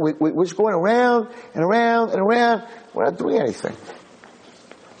realize that we're just going around and around and around. We're not doing anything.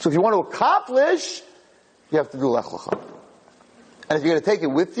 So if you want to accomplish, you have to do Lech Lecha. And if you're going to take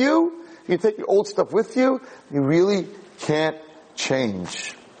it with you, if you take your old stuff with you, you really can't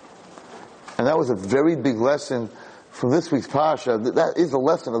change. And that was a very big lesson from this week's Parasha. That is the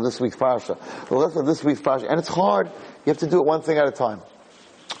lesson of this week's Parasha. The lesson of this week's Parasha. And it's hard. You have to do it one thing at a time.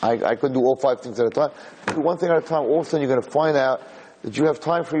 I couldn't do all 5 things at a time. Do one thing at a time. All of a sudden you're going to find out that you have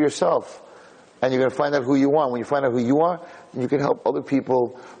time for yourself. And you're going to find out who you are. When you find out who you are, you can help other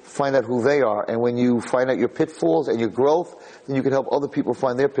people find out who they are. And when you find out your pitfalls and your growth, then you can help other people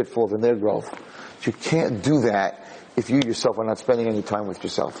find their pitfalls and their growth. So you can't do that if you yourself are not spending any time with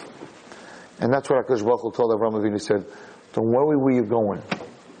yourself. And that's what HaKadosh Baruch Hu told Avraham Avinu. He said, don't worry where you're going.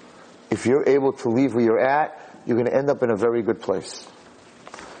 If you're able to leave where you're at, you're going to end up in a very good place.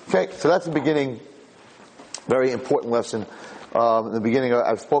 Okay, so that's the beginning. Very important lesson. In the beginning,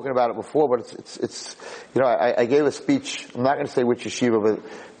 I've spoken about it before, but it's I gave a speech. I'm not going to say which yeshiva,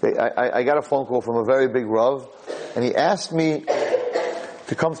 but I got a phone call from a very big Rav, and he asked me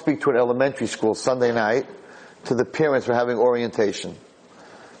to come speak to an elementary school Sunday night to the parents for having orientation.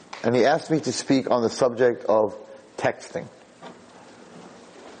 And he asked me to speak on the subject of texting.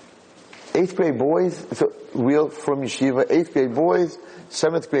 8th grade boys, it's a real from yeshiva, 8th grade boys,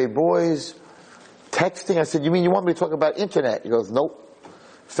 7th grade boys, texting. I said, you mean you want me to talk about internet? He goes, nope.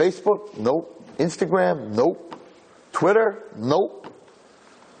 Facebook? Nope. Instagram? Nope. Twitter? Nope.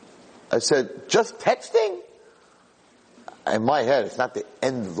 I said, just texting? In my head, it's not the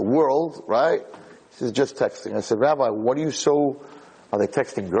end of the world, right? He says, just texting. I said, Rabbi, are they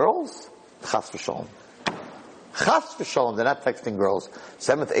texting girls? Chas v'shalom. Chas v'shalom, they're not texting girls.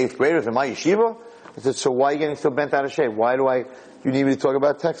 7th, 8th graders in my yeshiva? I said, so why are you getting so bent out of shape? You need me to talk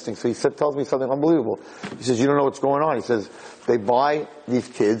about texting? So he tells me something unbelievable. He says, you don't know what's going on. He says, they buy these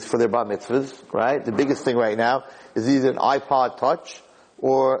kids for their bar mitzvahs, right? The biggest thing right now is either an iPod Touch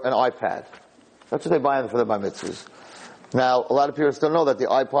or an iPad. That's what they buy for their bar mitzvahs. Now, a lot of parents don't know that the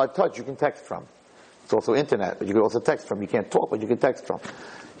iPod Touch you can text from. It's also internet, but you can also text from. You can't talk, but you can text from.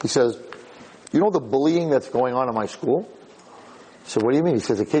 He says, you know the bullying that's going on in my school? So what do you mean? He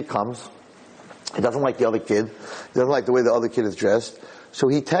says, a kid comes. He doesn't like the other kid. He doesn't like the way the other kid is dressed. So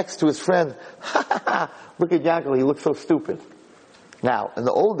he texts to his friend, ha ha ha, look at Yankel, he looks so stupid. Now, in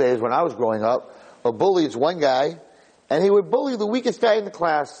the old days when I was growing up, a bully is one guy, and he would bully the weakest guy in the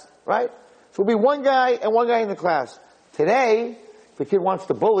class, right? So it would be one guy and one guy in the class. Today, if the kid wants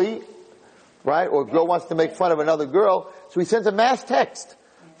to bully, right, or a girl wants to make fun of another girl, so he sends a mass text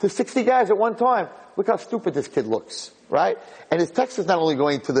to 60 guys at one time. Look how stupid this kid looks, right? And his text is not only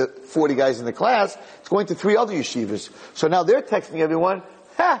going to the 40 guys in the class, it's going to 3 other yeshivas. So now they're texting everyone,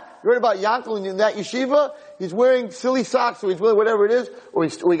 ha, you heard about Yankel in that yeshiva? He's wearing silly socks, or he's wearing whatever it is, or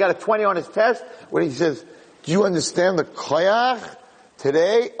he got a 20 on his test, where he says, do you understand the koyach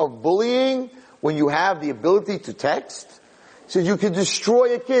today of bullying when you have the ability to text? He says you can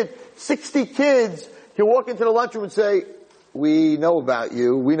destroy a kid. 60 kids can walk into the lunchroom and say, we know about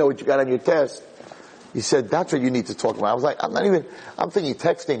you, we know what you got on your test. He said, that's what you need to talk about. I was like, I'm thinking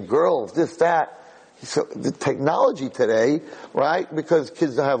texting girls, this, that. So the technology today, right, because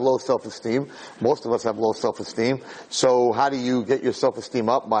kids have low self-esteem, most of us have low self-esteem, so how do you get your self-esteem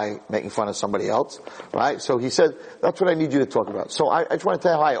up? By making fun of somebody else, right? So he said, that's what I need you to talk about. So I just want to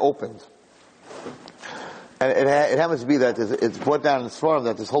tell you how I opened. And it happens to be that it's brought down in the forum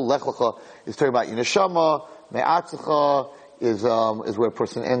that this whole Lecha is talking about Yineshama, Me'atzecha, is where a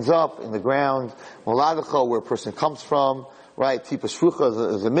person ends up in the ground. Moladecha, where a person comes from, right? Tipas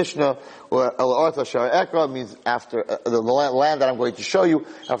Shrucha is a Mishnah, or El Artha Shar Ekra means after the land that I'm going to show you.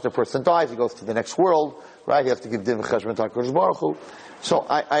 After a person dies, he goes to the next world, right? He has to give din v'cheshbon to HaKadosh Baruch Hu. So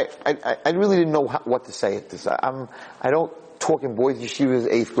I really didn't know what to say at this. I don't talk in boys' yeshivas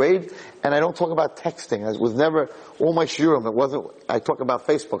 8th grade, and I don't talk about texting. It was never all my shiurim. It wasn't. I talk about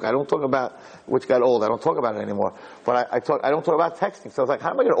Facebook. I don't talk about which got old. I don't talk about it anymore. But I don't talk about texting. So I was like,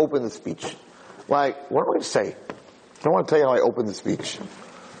 how am I going to open the speech? Like, what am I going to say? I want to tell you how I opened the speech.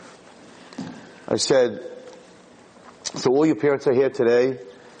 I said, so all your parents are here today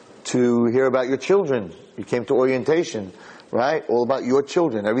to hear about your children. You came to orientation, right? All about your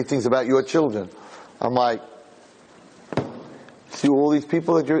children. Everything's about your children. I'm like, see all these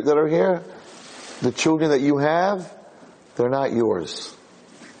people that are here? The children that you have, they're not yours.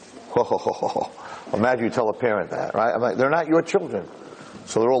 Imagine you tell a parent that, right? I'm like, they're not your children.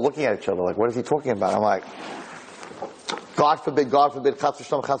 So they're all looking at each other like, what is he talking about? I'm like, God forbid, chas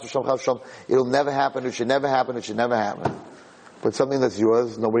v'shalom, chas v'shalom, chas v'shalom. It'll never happen, it should never happen, it should never happen. But something that's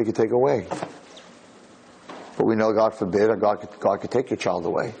yours, nobody can take away. But we know, God forbid, God could take your child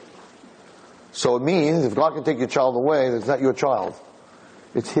away. So it means, if God can take your child away, it's not your child.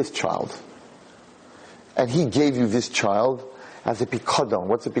 It's His child. And He gave you this child as a pikadon.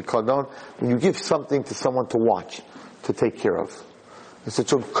 What's a pikadon? When you give something to someone to watch, to take care of. I said,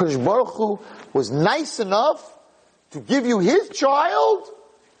 so Kadosh Baruch Hu was nice enough to give you His child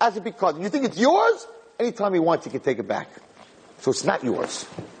as a pikadon. You think it's yours? Anytime He wants, He can take it back. So it's not yours.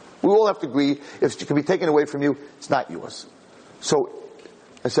 We all have to agree, if it can be taken away from you, it's not yours. So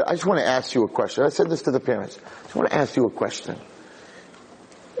I said, I just want to ask you a question. I said this to the parents. I just want to ask you a question.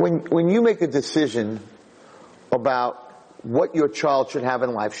 When you make a decision about what your child should have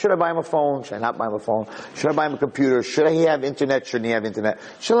in life, should I buy him a phone? Should I not buy him a phone? Should I buy him a computer? Should he have internet? Shouldn't he have internet?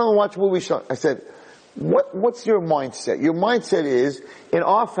 Should I watch movies? I said, what's your mindset? Your mindset is, in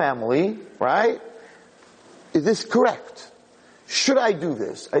our family, right? Is this correct? Should I do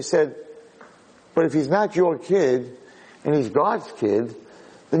this? I said, but if he's not your kid, and he's God's kid,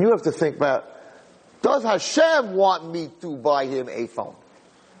 then you have to think about, does Hashem want me to buy him a phone?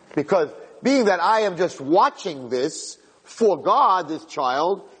 Because being that I am just watching this for God, this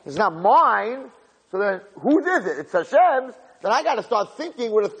child, is not mine, so then whose is it? It's Hashem's. Then I gotta start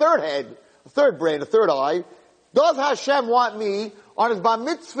thinking with a third head, a third brain, a third eye. Does Hashem want me on his bar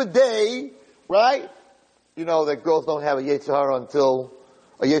mitzvah day, right? You know that girls don't have a Yetzer Hara until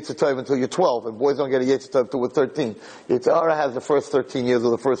you're 12, and boys don't get a Yetzer Hara until we're 13. Yetzer Hara has the first 13 years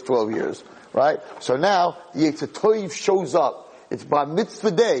or the first 12 years, right? So now, the Yetzer Hara shows up. It's bar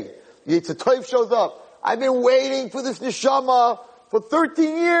mitzvah day. The Yetzer Hara shows up. I've been waiting for this neshama for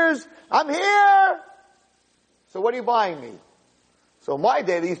 13 years. I'm here! So what are you buying me? So in my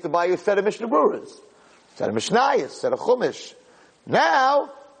day, they used to buy you a set of Mishnah Berurahs, a set of Mishnayos, a set of Chumash.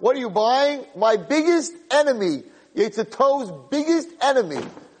 Now, What are you buying? My biggest enemy, Yetzer Tov's biggest enemy, an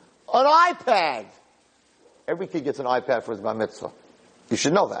iPad. Every kid gets an iPad for his bar mitzvah. You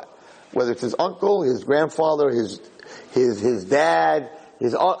should know that. Whether it's his uncle, his grandfather, his dad,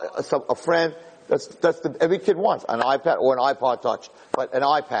 a friend, every kid wants an iPad or an iPod Touch, but an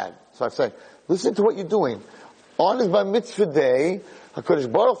iPad. So I'm saying, listen to what you're doing. On his bar mitzvah day,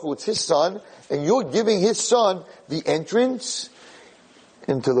 HaKadosh Baruch Hu, it's his son, and you're giving his son the entrance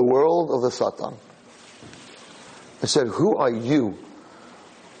into the world of the Satan. I said, who are you?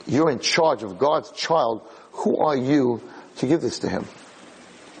 You're in charge of God's child. Who are you to give this to him?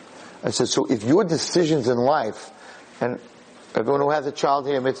 I said, so if your decisions in life, and everyone who has a child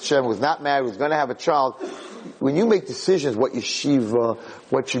here, Mitzvah, who's not married, who's going to have a child, when you make decisions, what yeshiva,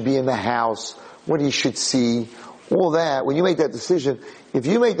 what should be in the house, what he should see, all that, when you make that decision, if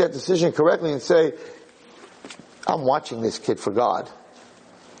you make that decision correctly and say, I'm watching this kid for God.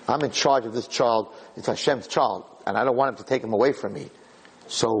 I'm in charge of this child. It's Hashem's child, and I don't want him to take him away from me.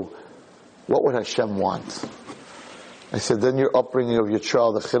 So, what would Hashem want? I said, then your upbringing of your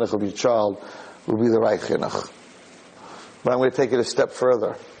child, the chinuch of your child, will be the right chinuch. But I'm going to take it a step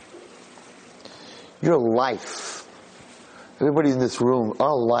further. Your life, everybody in this room,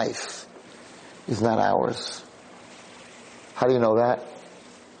 our life is not ours. How do you know that?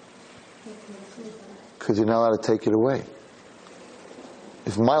 Because you're not allowed to take it away.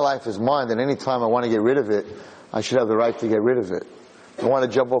 If my life is mine, then any time I want to get rid of it, I should have the right to get rid of it. If I want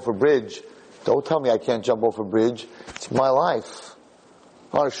to jump off a bridge, don't tell me I can't jump off a bridge. It's my life.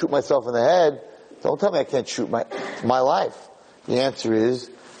 If I want to shoot myself in the head, don't tell me I can't shoot it's my life. The answer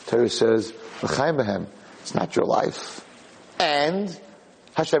is, Torah says, L'chaim b'hem. It's not your life. And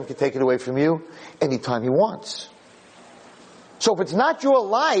Hashem can take it away from you anytime he wants. So if it's not your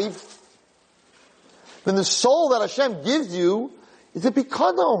life, then the soul that Hashem gives you is a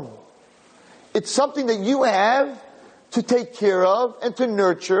pikadon. It's something that you have to take care of and to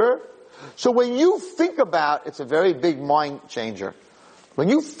nurture. So when you think about, it's a very big mind changer. When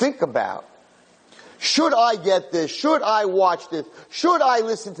you think about, should I get this? Should I watch this? Should I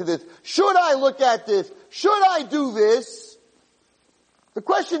listen to this? Should I look at this? Should I do this? The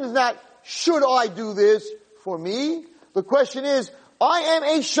question is not, should I do this for me? The question is, I am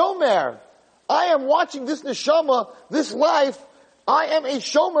a shomer. I am watching this neshama, this life. I am a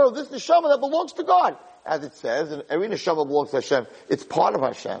shomer of this neshama that belongs to God. As it says, and every neshama belongs to Hashem. It's part of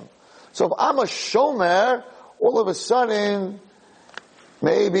Hashem. So if I'm a shomer, all of a sudden,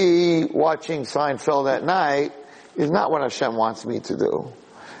 maybe watching Seinfeld at night is not what Hashem wants me to do.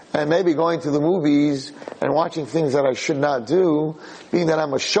 And maybe going to the movies and watching things that I should not do, being that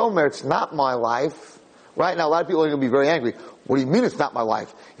I'm a shomer, it's not my life. Right now, a lot of people are going to be very angry. What do you mean it's not my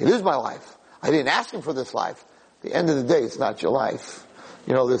life? It is my life. I didn't ask him for this life. At the end of the day, it's not your life.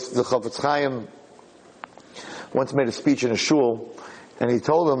 You know, the Chafetz Chaim once made a speech in a shul, and he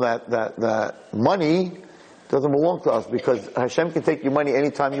told them that money doesn't belong to us because Hashem can take your money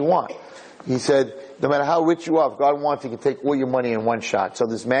anytime you want. He said, no matter how rich you are, if God wants, he can take all your money in one shot. So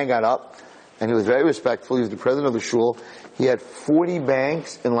this man got up, and he was very respectful. He was the president of the shul. He had 40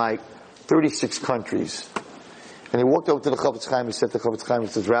 banks in like 36 countries. And he walked over to the Chafetz Chaim. He said to the Chafetz Chaim, he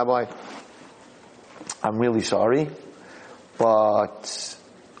says, Rabbi, I'm really sorry, but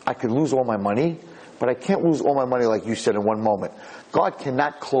I could lose all my money, but I can't lose all my money like you said in one moment. God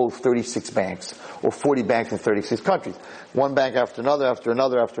cannot close 36 banks or 40 banks in 36 countries. One bank after another, after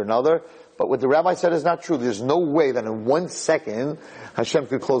another, after another. But what the rabbi said is not true. There's no way that in 1 second Hashem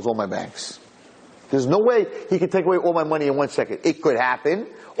could close all my banks. There's no way he could take away all my money in 1 second. It could happen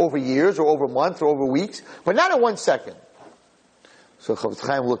over years or over months or over weeks, but not in 1 second. So Chafetz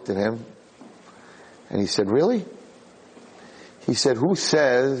Chaim looked at him and he said, really? He said, who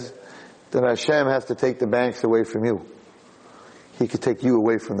says that Hashem has to take the banks away from you? He could take you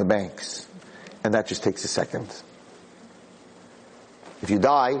away from the banks. And that just takes a second. If you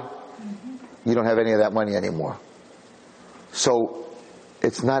die, you don't have any of that money anymore. So,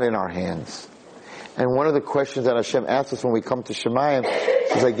 it's not in our hands. And one of the questions that Hashem asks us when we come to Shemayim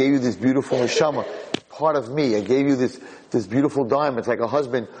is, I gave you this beautiful neshama, part of me. I gave you this beautiful diamond. It's like a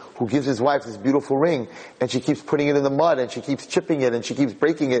husband who gives his wife this beautiful ring, and she keeps putting it in the mud, and she keeps chipping it, and she keeps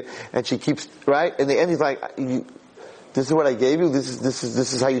breaking it, and she keeps, right? In the end, he's like, this is what I gave you. This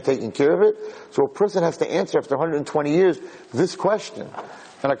is how you're taking care of it. So a person has to answer after 120 years this question.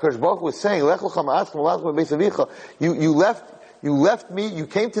 And HaKadosh Baruch Hu was saying, Lech lecha ma'askem l'azma beis avicha. You left me. You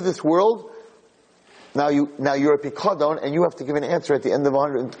came to this world. Now you're a pikadon, and you have to give an answer at the end of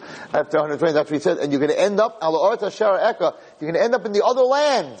after 120. That's what he said. And you're going to end up ala aretz asher eka. You're going to end up in the other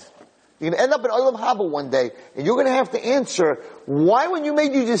land. You're going to end up in Olam Haba one day, and you're going to have to answer why when you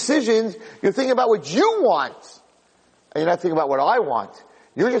made your decisions, you're thinking about what you want, and you're not thinking about what I want.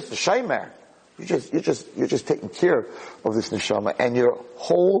 You're just a shaymer. You're just taking care of this neshama, and your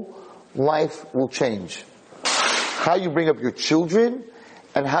whole life will change. How you bring up your children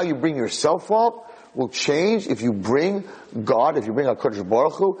and how you bring yourself up will change if you bring God, if you bring HaKadosh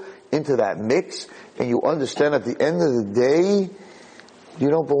Baruch Hu into that mix, and you understand at the end of the day, you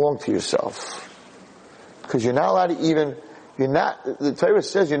don't belong to yourself. Because you're not allowed to the Torah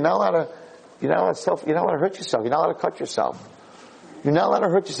says you're not allowed to hurt yourself. You're not allowed to cut yourself. You're not allowed to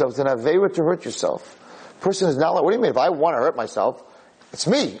hurt yourself. It's an aveira to hurt yourself. A person is not allowed, what do you mean? If I want to hurt myself, it's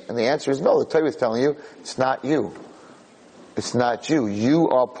me. And the answer is no. The Torah is telling you, it's not you. It's not you. You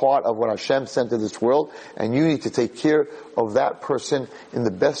are part of what Hashem sent to this world, and you need to take care of that person in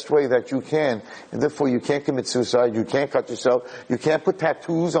the best way that you can. And therefore you can't commit suicide, you can't cut yourself, you can't put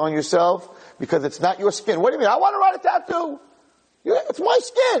tattoos on yourself, because it's not your skin. What do you mean? I want to write a tattoo. It's my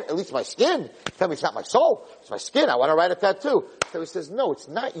skin. At least my skin. Tell me it's not my soul. It's my skin. I want to write a tattoo. So he says, no, it's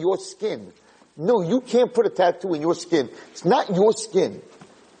not your skin. No, you can't put a tattoo in your skin. It's not your skin.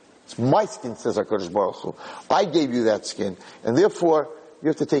 It's my skin, says HaKadosh Baruch Hu. I gave you that skin. And therefore, you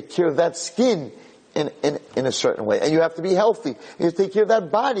have to take care of that skin in a certain way. And you have to be healthy. You have to take care of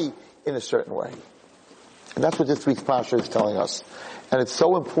that body in a certain way. And that's what this week's Parashat is telling us. And it's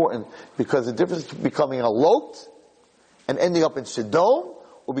so important, because the difference between becoming a Lot and ending up in Sodom,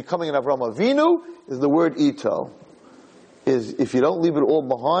 or becoming an Avraham Avinu, is the word ito. Is if you don't leave it all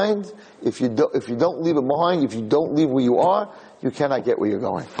behind, if you don't leave it behind, if you don't leave where you are, you cannot get where you're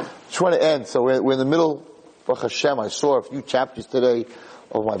going. Just want to end. So we're in the middle. Baruch Hashem, I saw a few chapters today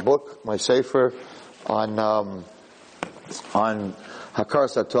of my book, my sefer, on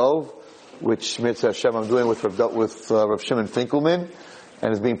Hakaras HaTov, which Mitzvah Hashem I'm doing with Rav Shimon Finkelman,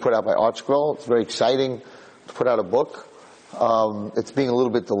 and is being put out by ArtScroll. It's very exciting to put out a book. It's being a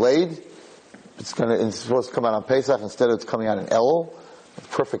little bit delayed. It's supposed to come out on Pesach. Instead, it's coming out in Elul.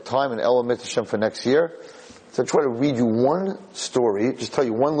 Perfect time in Elul Mitzvah Hashem for next year. So I try to read you one story, just tell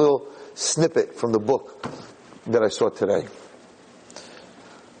you one little snippet from the book that I saw today.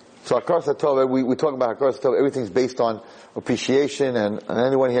 So Hakaras HaTov, we talk about Hakaras HaTov, everything's based on appreciation, and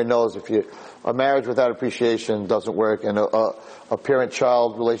anyone here knows a marriage without appreciation doesn't work, and a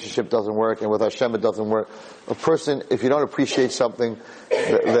parent-child relationship doesn't work, and with Hashem it doesn't work. A person, if you don't appreciate something,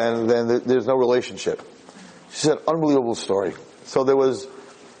 then there's no relationship. It's an unbelievable story. So there was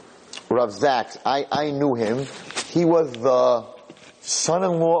Rav Zaks. I knew him. He was the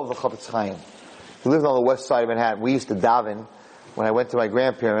son-in-law of the Chafetz Chaim. He lived on the west side of Manhattan. We used to daven when I went to my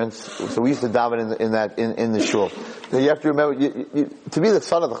grandparents. So we used to daven in the shul. Now you have to remember, to be the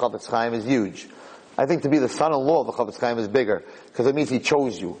son of the Chafetz Chaim is huge. I think to be the son-in-law of the Chafetz Chaim is bigger, because it means he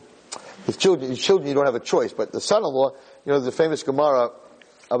chose you. His children you don't have a choice, but the son-in-law, there's a famous Gemara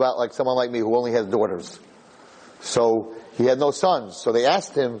about like someone like me who only has daughters. So he had no sons. So they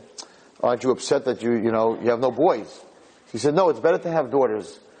asked him, aren't you upset that you have no boys? He said, no, it's better to have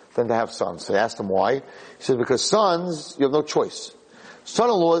daughters than to have sons. So they asked him why. He said, because sons, you have no choice.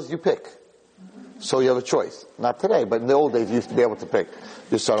 Son-in-laws, you pick. So you have a choice. Not today, but in the old days you used to be able to pick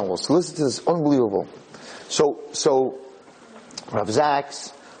your son-in-law. So listen to this, unbelievable. So Rav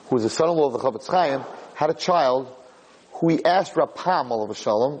Zaks, who was the son-in-law of the Chafetz Chaim, had a child who he asked Rapam, alav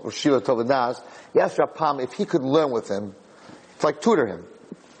shalom, or Shiva Tov Nas, he asked Rapam if he could learn with him, to like tutor him.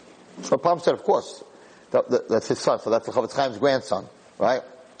 So Rapam said, of course. That's his son, so that's the Chafetz Chaim's grandson, right?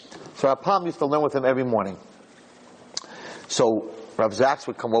 So Rapam used to learn with him every morning. So Rav Zaks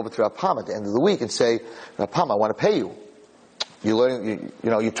would come over to Rapam at the end of the week and say, Rapam, I want to pay you.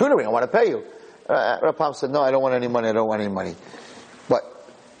 You're tutoring, I want to pay you. Rapam said, no, I don't want any money. But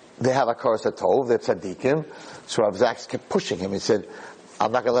they have Hakaras HaTov, they're tzaddikim. So Rav Zaks kept pushing him. He said,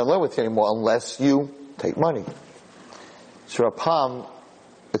 I'm not going to let him learn with you anymore unless you take money. So Rapam,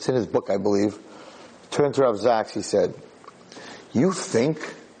 it's in his book, I believe, turned to Rav Zaks, he said, you think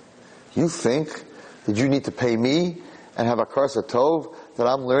that you need to pay me and have Hakaras HaTov that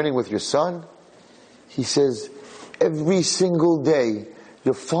I'm learning with your son? He says, every single day,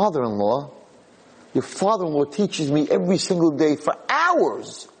 your father-in-law teaches me every single day for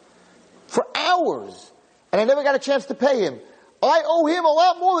hours, and I never got a chance to pay him. I owe him a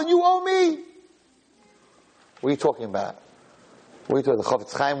lot more than you owe me. What are you talking about? The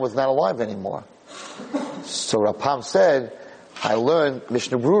Chafetz Chaim was not alive anymore. So Rapam said, I learned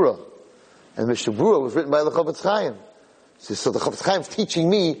Mishnah Brura. And Mishnah Brura was written by the Chafetz Chaim. So the Chafetz Chaim's teaching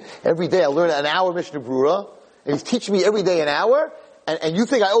me every day. I learn an hour Mishnah Brura, and he's teaching me every day an hour, and you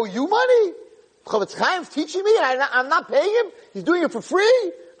think I owe you money? Chafetz Chaim's teaching me, and I'm not paying him? He's doing it for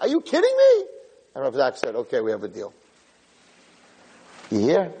free? Are you kidding me? And Rav Zak said, okay, we have a deal. You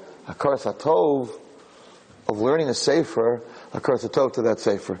hear? Hakaras HaTov of learning a sefer, Hakaras HaTov to that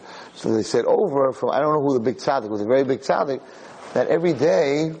sefer. So they said over from, I don't know who the big tzaddik was, a very big tzaddik, that every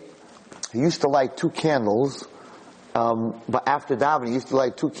day he used to light 2 candles, but after davening he used to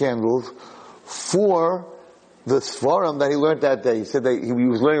light 2 candles for the svarim that he learned that day. He said that he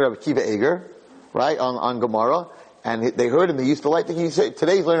was learning Rabbi Akiva Eger, right, on Gemara, and they heard him, they used to light, he said,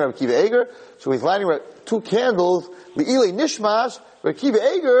 today he's learning Rabbi Akiva Eger, so he's lighting 2 candles, Le'ilei Nishmash, Rabbi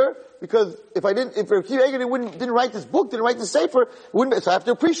Akiva Eger, because if Rabbi Akiva Eger didn't write this book, didn't write this sefer, so I have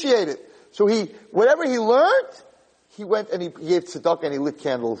to appreciate it. So whatever he learned, he went and he gave tzedakah and he lit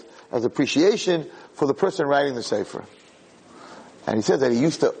candles as appreciation for the person writing the sefer. And he says that he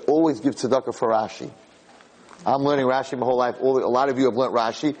used to always give tzedakah for Rashi. I'm learning Rashi my whole life. A lot of you have learned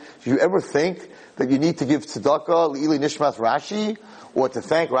Rashi. Do you ever think that you need to give tzedakah, Le'ili Nishmas Rashi, or to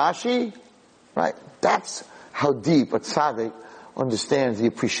thank Rashi? Right? That's how deep a tzaddik understands the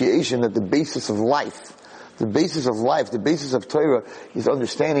appreciation that the basis of life, the basis of Torah is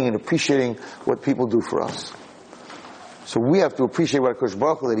understanding and appreciating what people do for us. So we have to appreciate what HaKadosh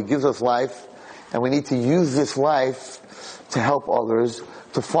Baruch Hu, that He gives us life, and we need to use this life to help others,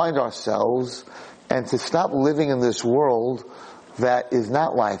 to find ourselves, and to stop living in this world that is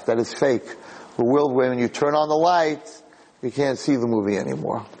not life, that is fake. The world where when you turn on the light, you can't see the movie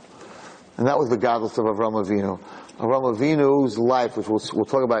anymore. And that was the godless of Avraham Avinu. Avraham Avinu's life, which we'll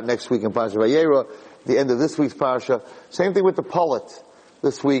talk about next week in Parashat Vayera, the end of this week's Parasha. Same thing with the Polit,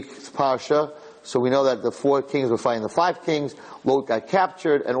 this week's Parasha. So we know that the 4 kings were fighting the 5 kings. Lot got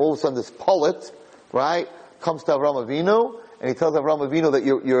captured, and all of a sudden this Polit, right, comes to Avraham Avinu, and he tells Avraham Avinu that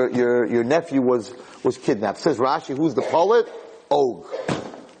your nephew was kidnapped. Says Rashi, who's the Polit? Og.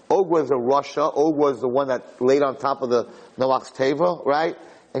 Og was a Rasha. Og was the one that laid on top of the Noach's Teva, right?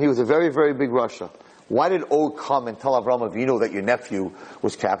 And he was a very, very big Rasha. Why did Og come and tell Avraham Avinu that your nephew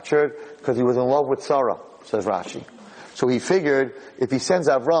was captured? Because he was in love with Sarah, says Rashi. So he figured if he sends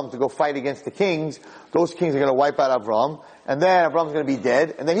Avram to go fight against the kings, those kings are going to wipe out Avram, and then Avram's going to be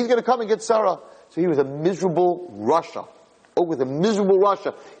dead, and then he's going to come and get Sarah. So he was a miserable Rasha. Og was a miserable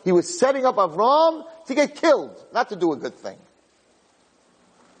Rasha. He was setting up Avram to get killed, not to do a good thing.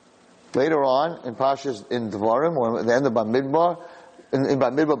 Later on, in Pashas, in Devarim, or at the end of Bamidbar, in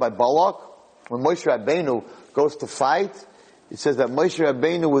Bamidbar by Balak, when Moshe Rabbeinu goes to fight, it says that Moshe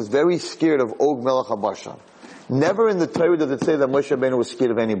Rabbeinu was very scared of Og Melech HaBashan. Never in the Torah does it say that Moshe Rabbeinu was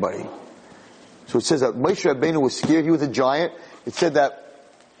scared of anybody. So it says that Moshe Rabbeinu was scared. He was a giant. It said that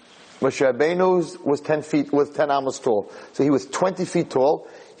Moshe Rabbeinu's was 10 amos tall. So he was 20 feet tall.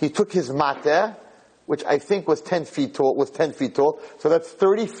 He took his mateh, which I think was 10 feet tall, So that's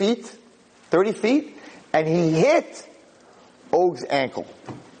 30 feet, and he hit Og's ankle.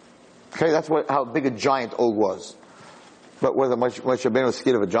 Okay, that's how big a giant Og was. But whether Moshe Rabbeinu was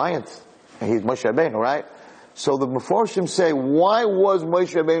scared of a giant, and he's Moshe Rabbeinu, right? So the Meforshim say, why was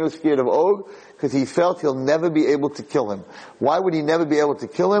Moshe Rabbeinu scared of Og? Because he felt he'll never be able to kill him. Why would he never be able to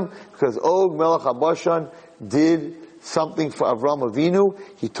kill him? Because Og Melech HaBashan did something for Avraham Avinu.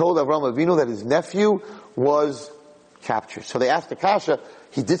 He told Avraham Avinu that his nephew was captured. So they asked the Kasha,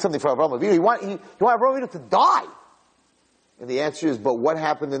 he did something for Avraham Avinu. He wanted Avraham Avinu to die. And the answer is, but what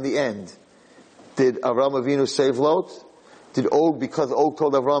happened in the end? Did Avraham Avinu save Lot? Did Og, because Og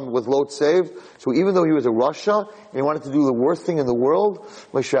told Avram, was Lot saved? So even though he was a Rasha, and he wanted to do the worst thing in the world,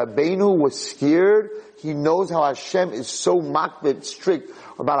 Moshe Rabbeinu was scared. He knows how Hashem is so makbid, strict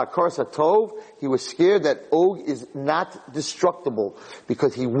about Hakaras HaTov. He was scared that Og is not destructible,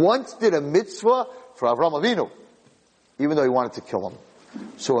 because he once did a mitzvah for Avram Avinu, even though he wanted to kill him.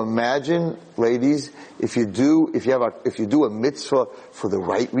 So imagine, ladies, if you do a mitzvah for the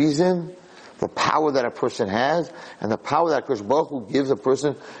right reason, the power that a person has, and the power that HaKadosh Baruch Hu gives a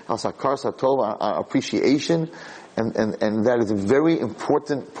person, as Hakaras HaTov, appreciation, and that is a very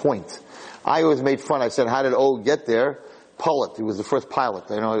important point. I always made fun. I said, how did Og get there? Pilot. He was the first pilot.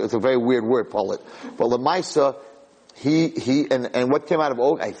 You know, it's a very weird word, pilot. But Lamaisa, and what came out of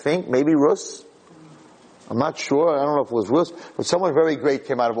Og, I think, maybe Rus. I'm not sure. I don't know if it was Rus, but someone very great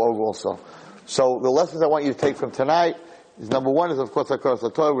came out of Og also. So the lessons I want you to take from tonight is, number 1 is, of course, Hakaras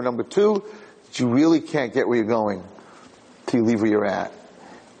HaTov. Number 2, that you really can't get where you're going till you leave where you're at.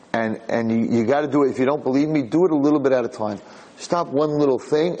 And you gotta do it. If you don't believe me, do it a little bit at a time. Stop one little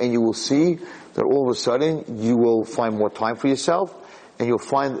thing, and you will see that all of a sudden you will find more time for yourself, and you'll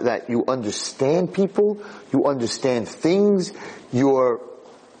find that you understand people, you understand things,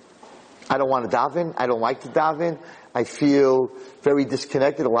 I don't want to daven, I don't like to daven, I feel very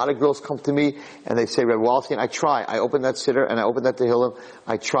disconnected. A lot of girls come to me and they say, Rebbe Wallerstein, I try. I open that siddur and I open that Tehillim.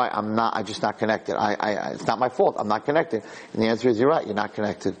 I try. I'm just not connected. It's not my fault. I'm not connected. And the answer is, you're right. You're not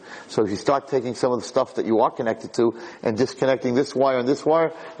connected. So if you start taking some of the stuff that you are connected to and disconnecting this wire and this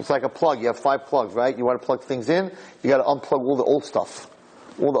wire, it's like a plug. You have 5 plugs, right? You want to plug things in, you got to unplug all the old stuff.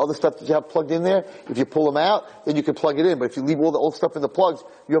 All the other stuff that you have plugged in there, if you pull them out, then you can plug it in. But if you leave all the old stuff in the plugs,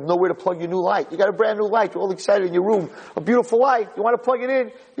 you have nowhere to plug your new light. You got a brand new light. You're all excited in your room. A beautiful light. You want to plug it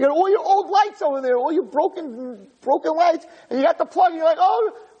in. You got all your old lights over there, all your broken lights, and you got the plug, and you're like,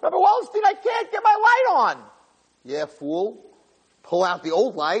 oh, Rebbe Wallerstein, I can't get my light on. Yeah, fool. Pull out the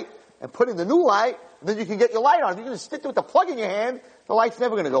old light and put in the new light, and then you can get your light on. If you're going to stick with the plug in your hand, the light's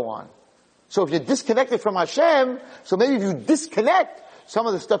never going to go on. So if you're disconnected from Hashem, so maybe if you disconnect some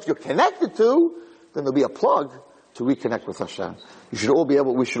of the stuff you're connected to, then there'll be a plug to reconnect with Hashem. We should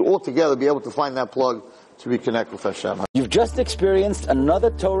all together be able to find that plug to reconnect with Hashem. You've just experienced another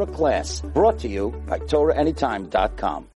Torah class brought to you by TorahAnytime.com.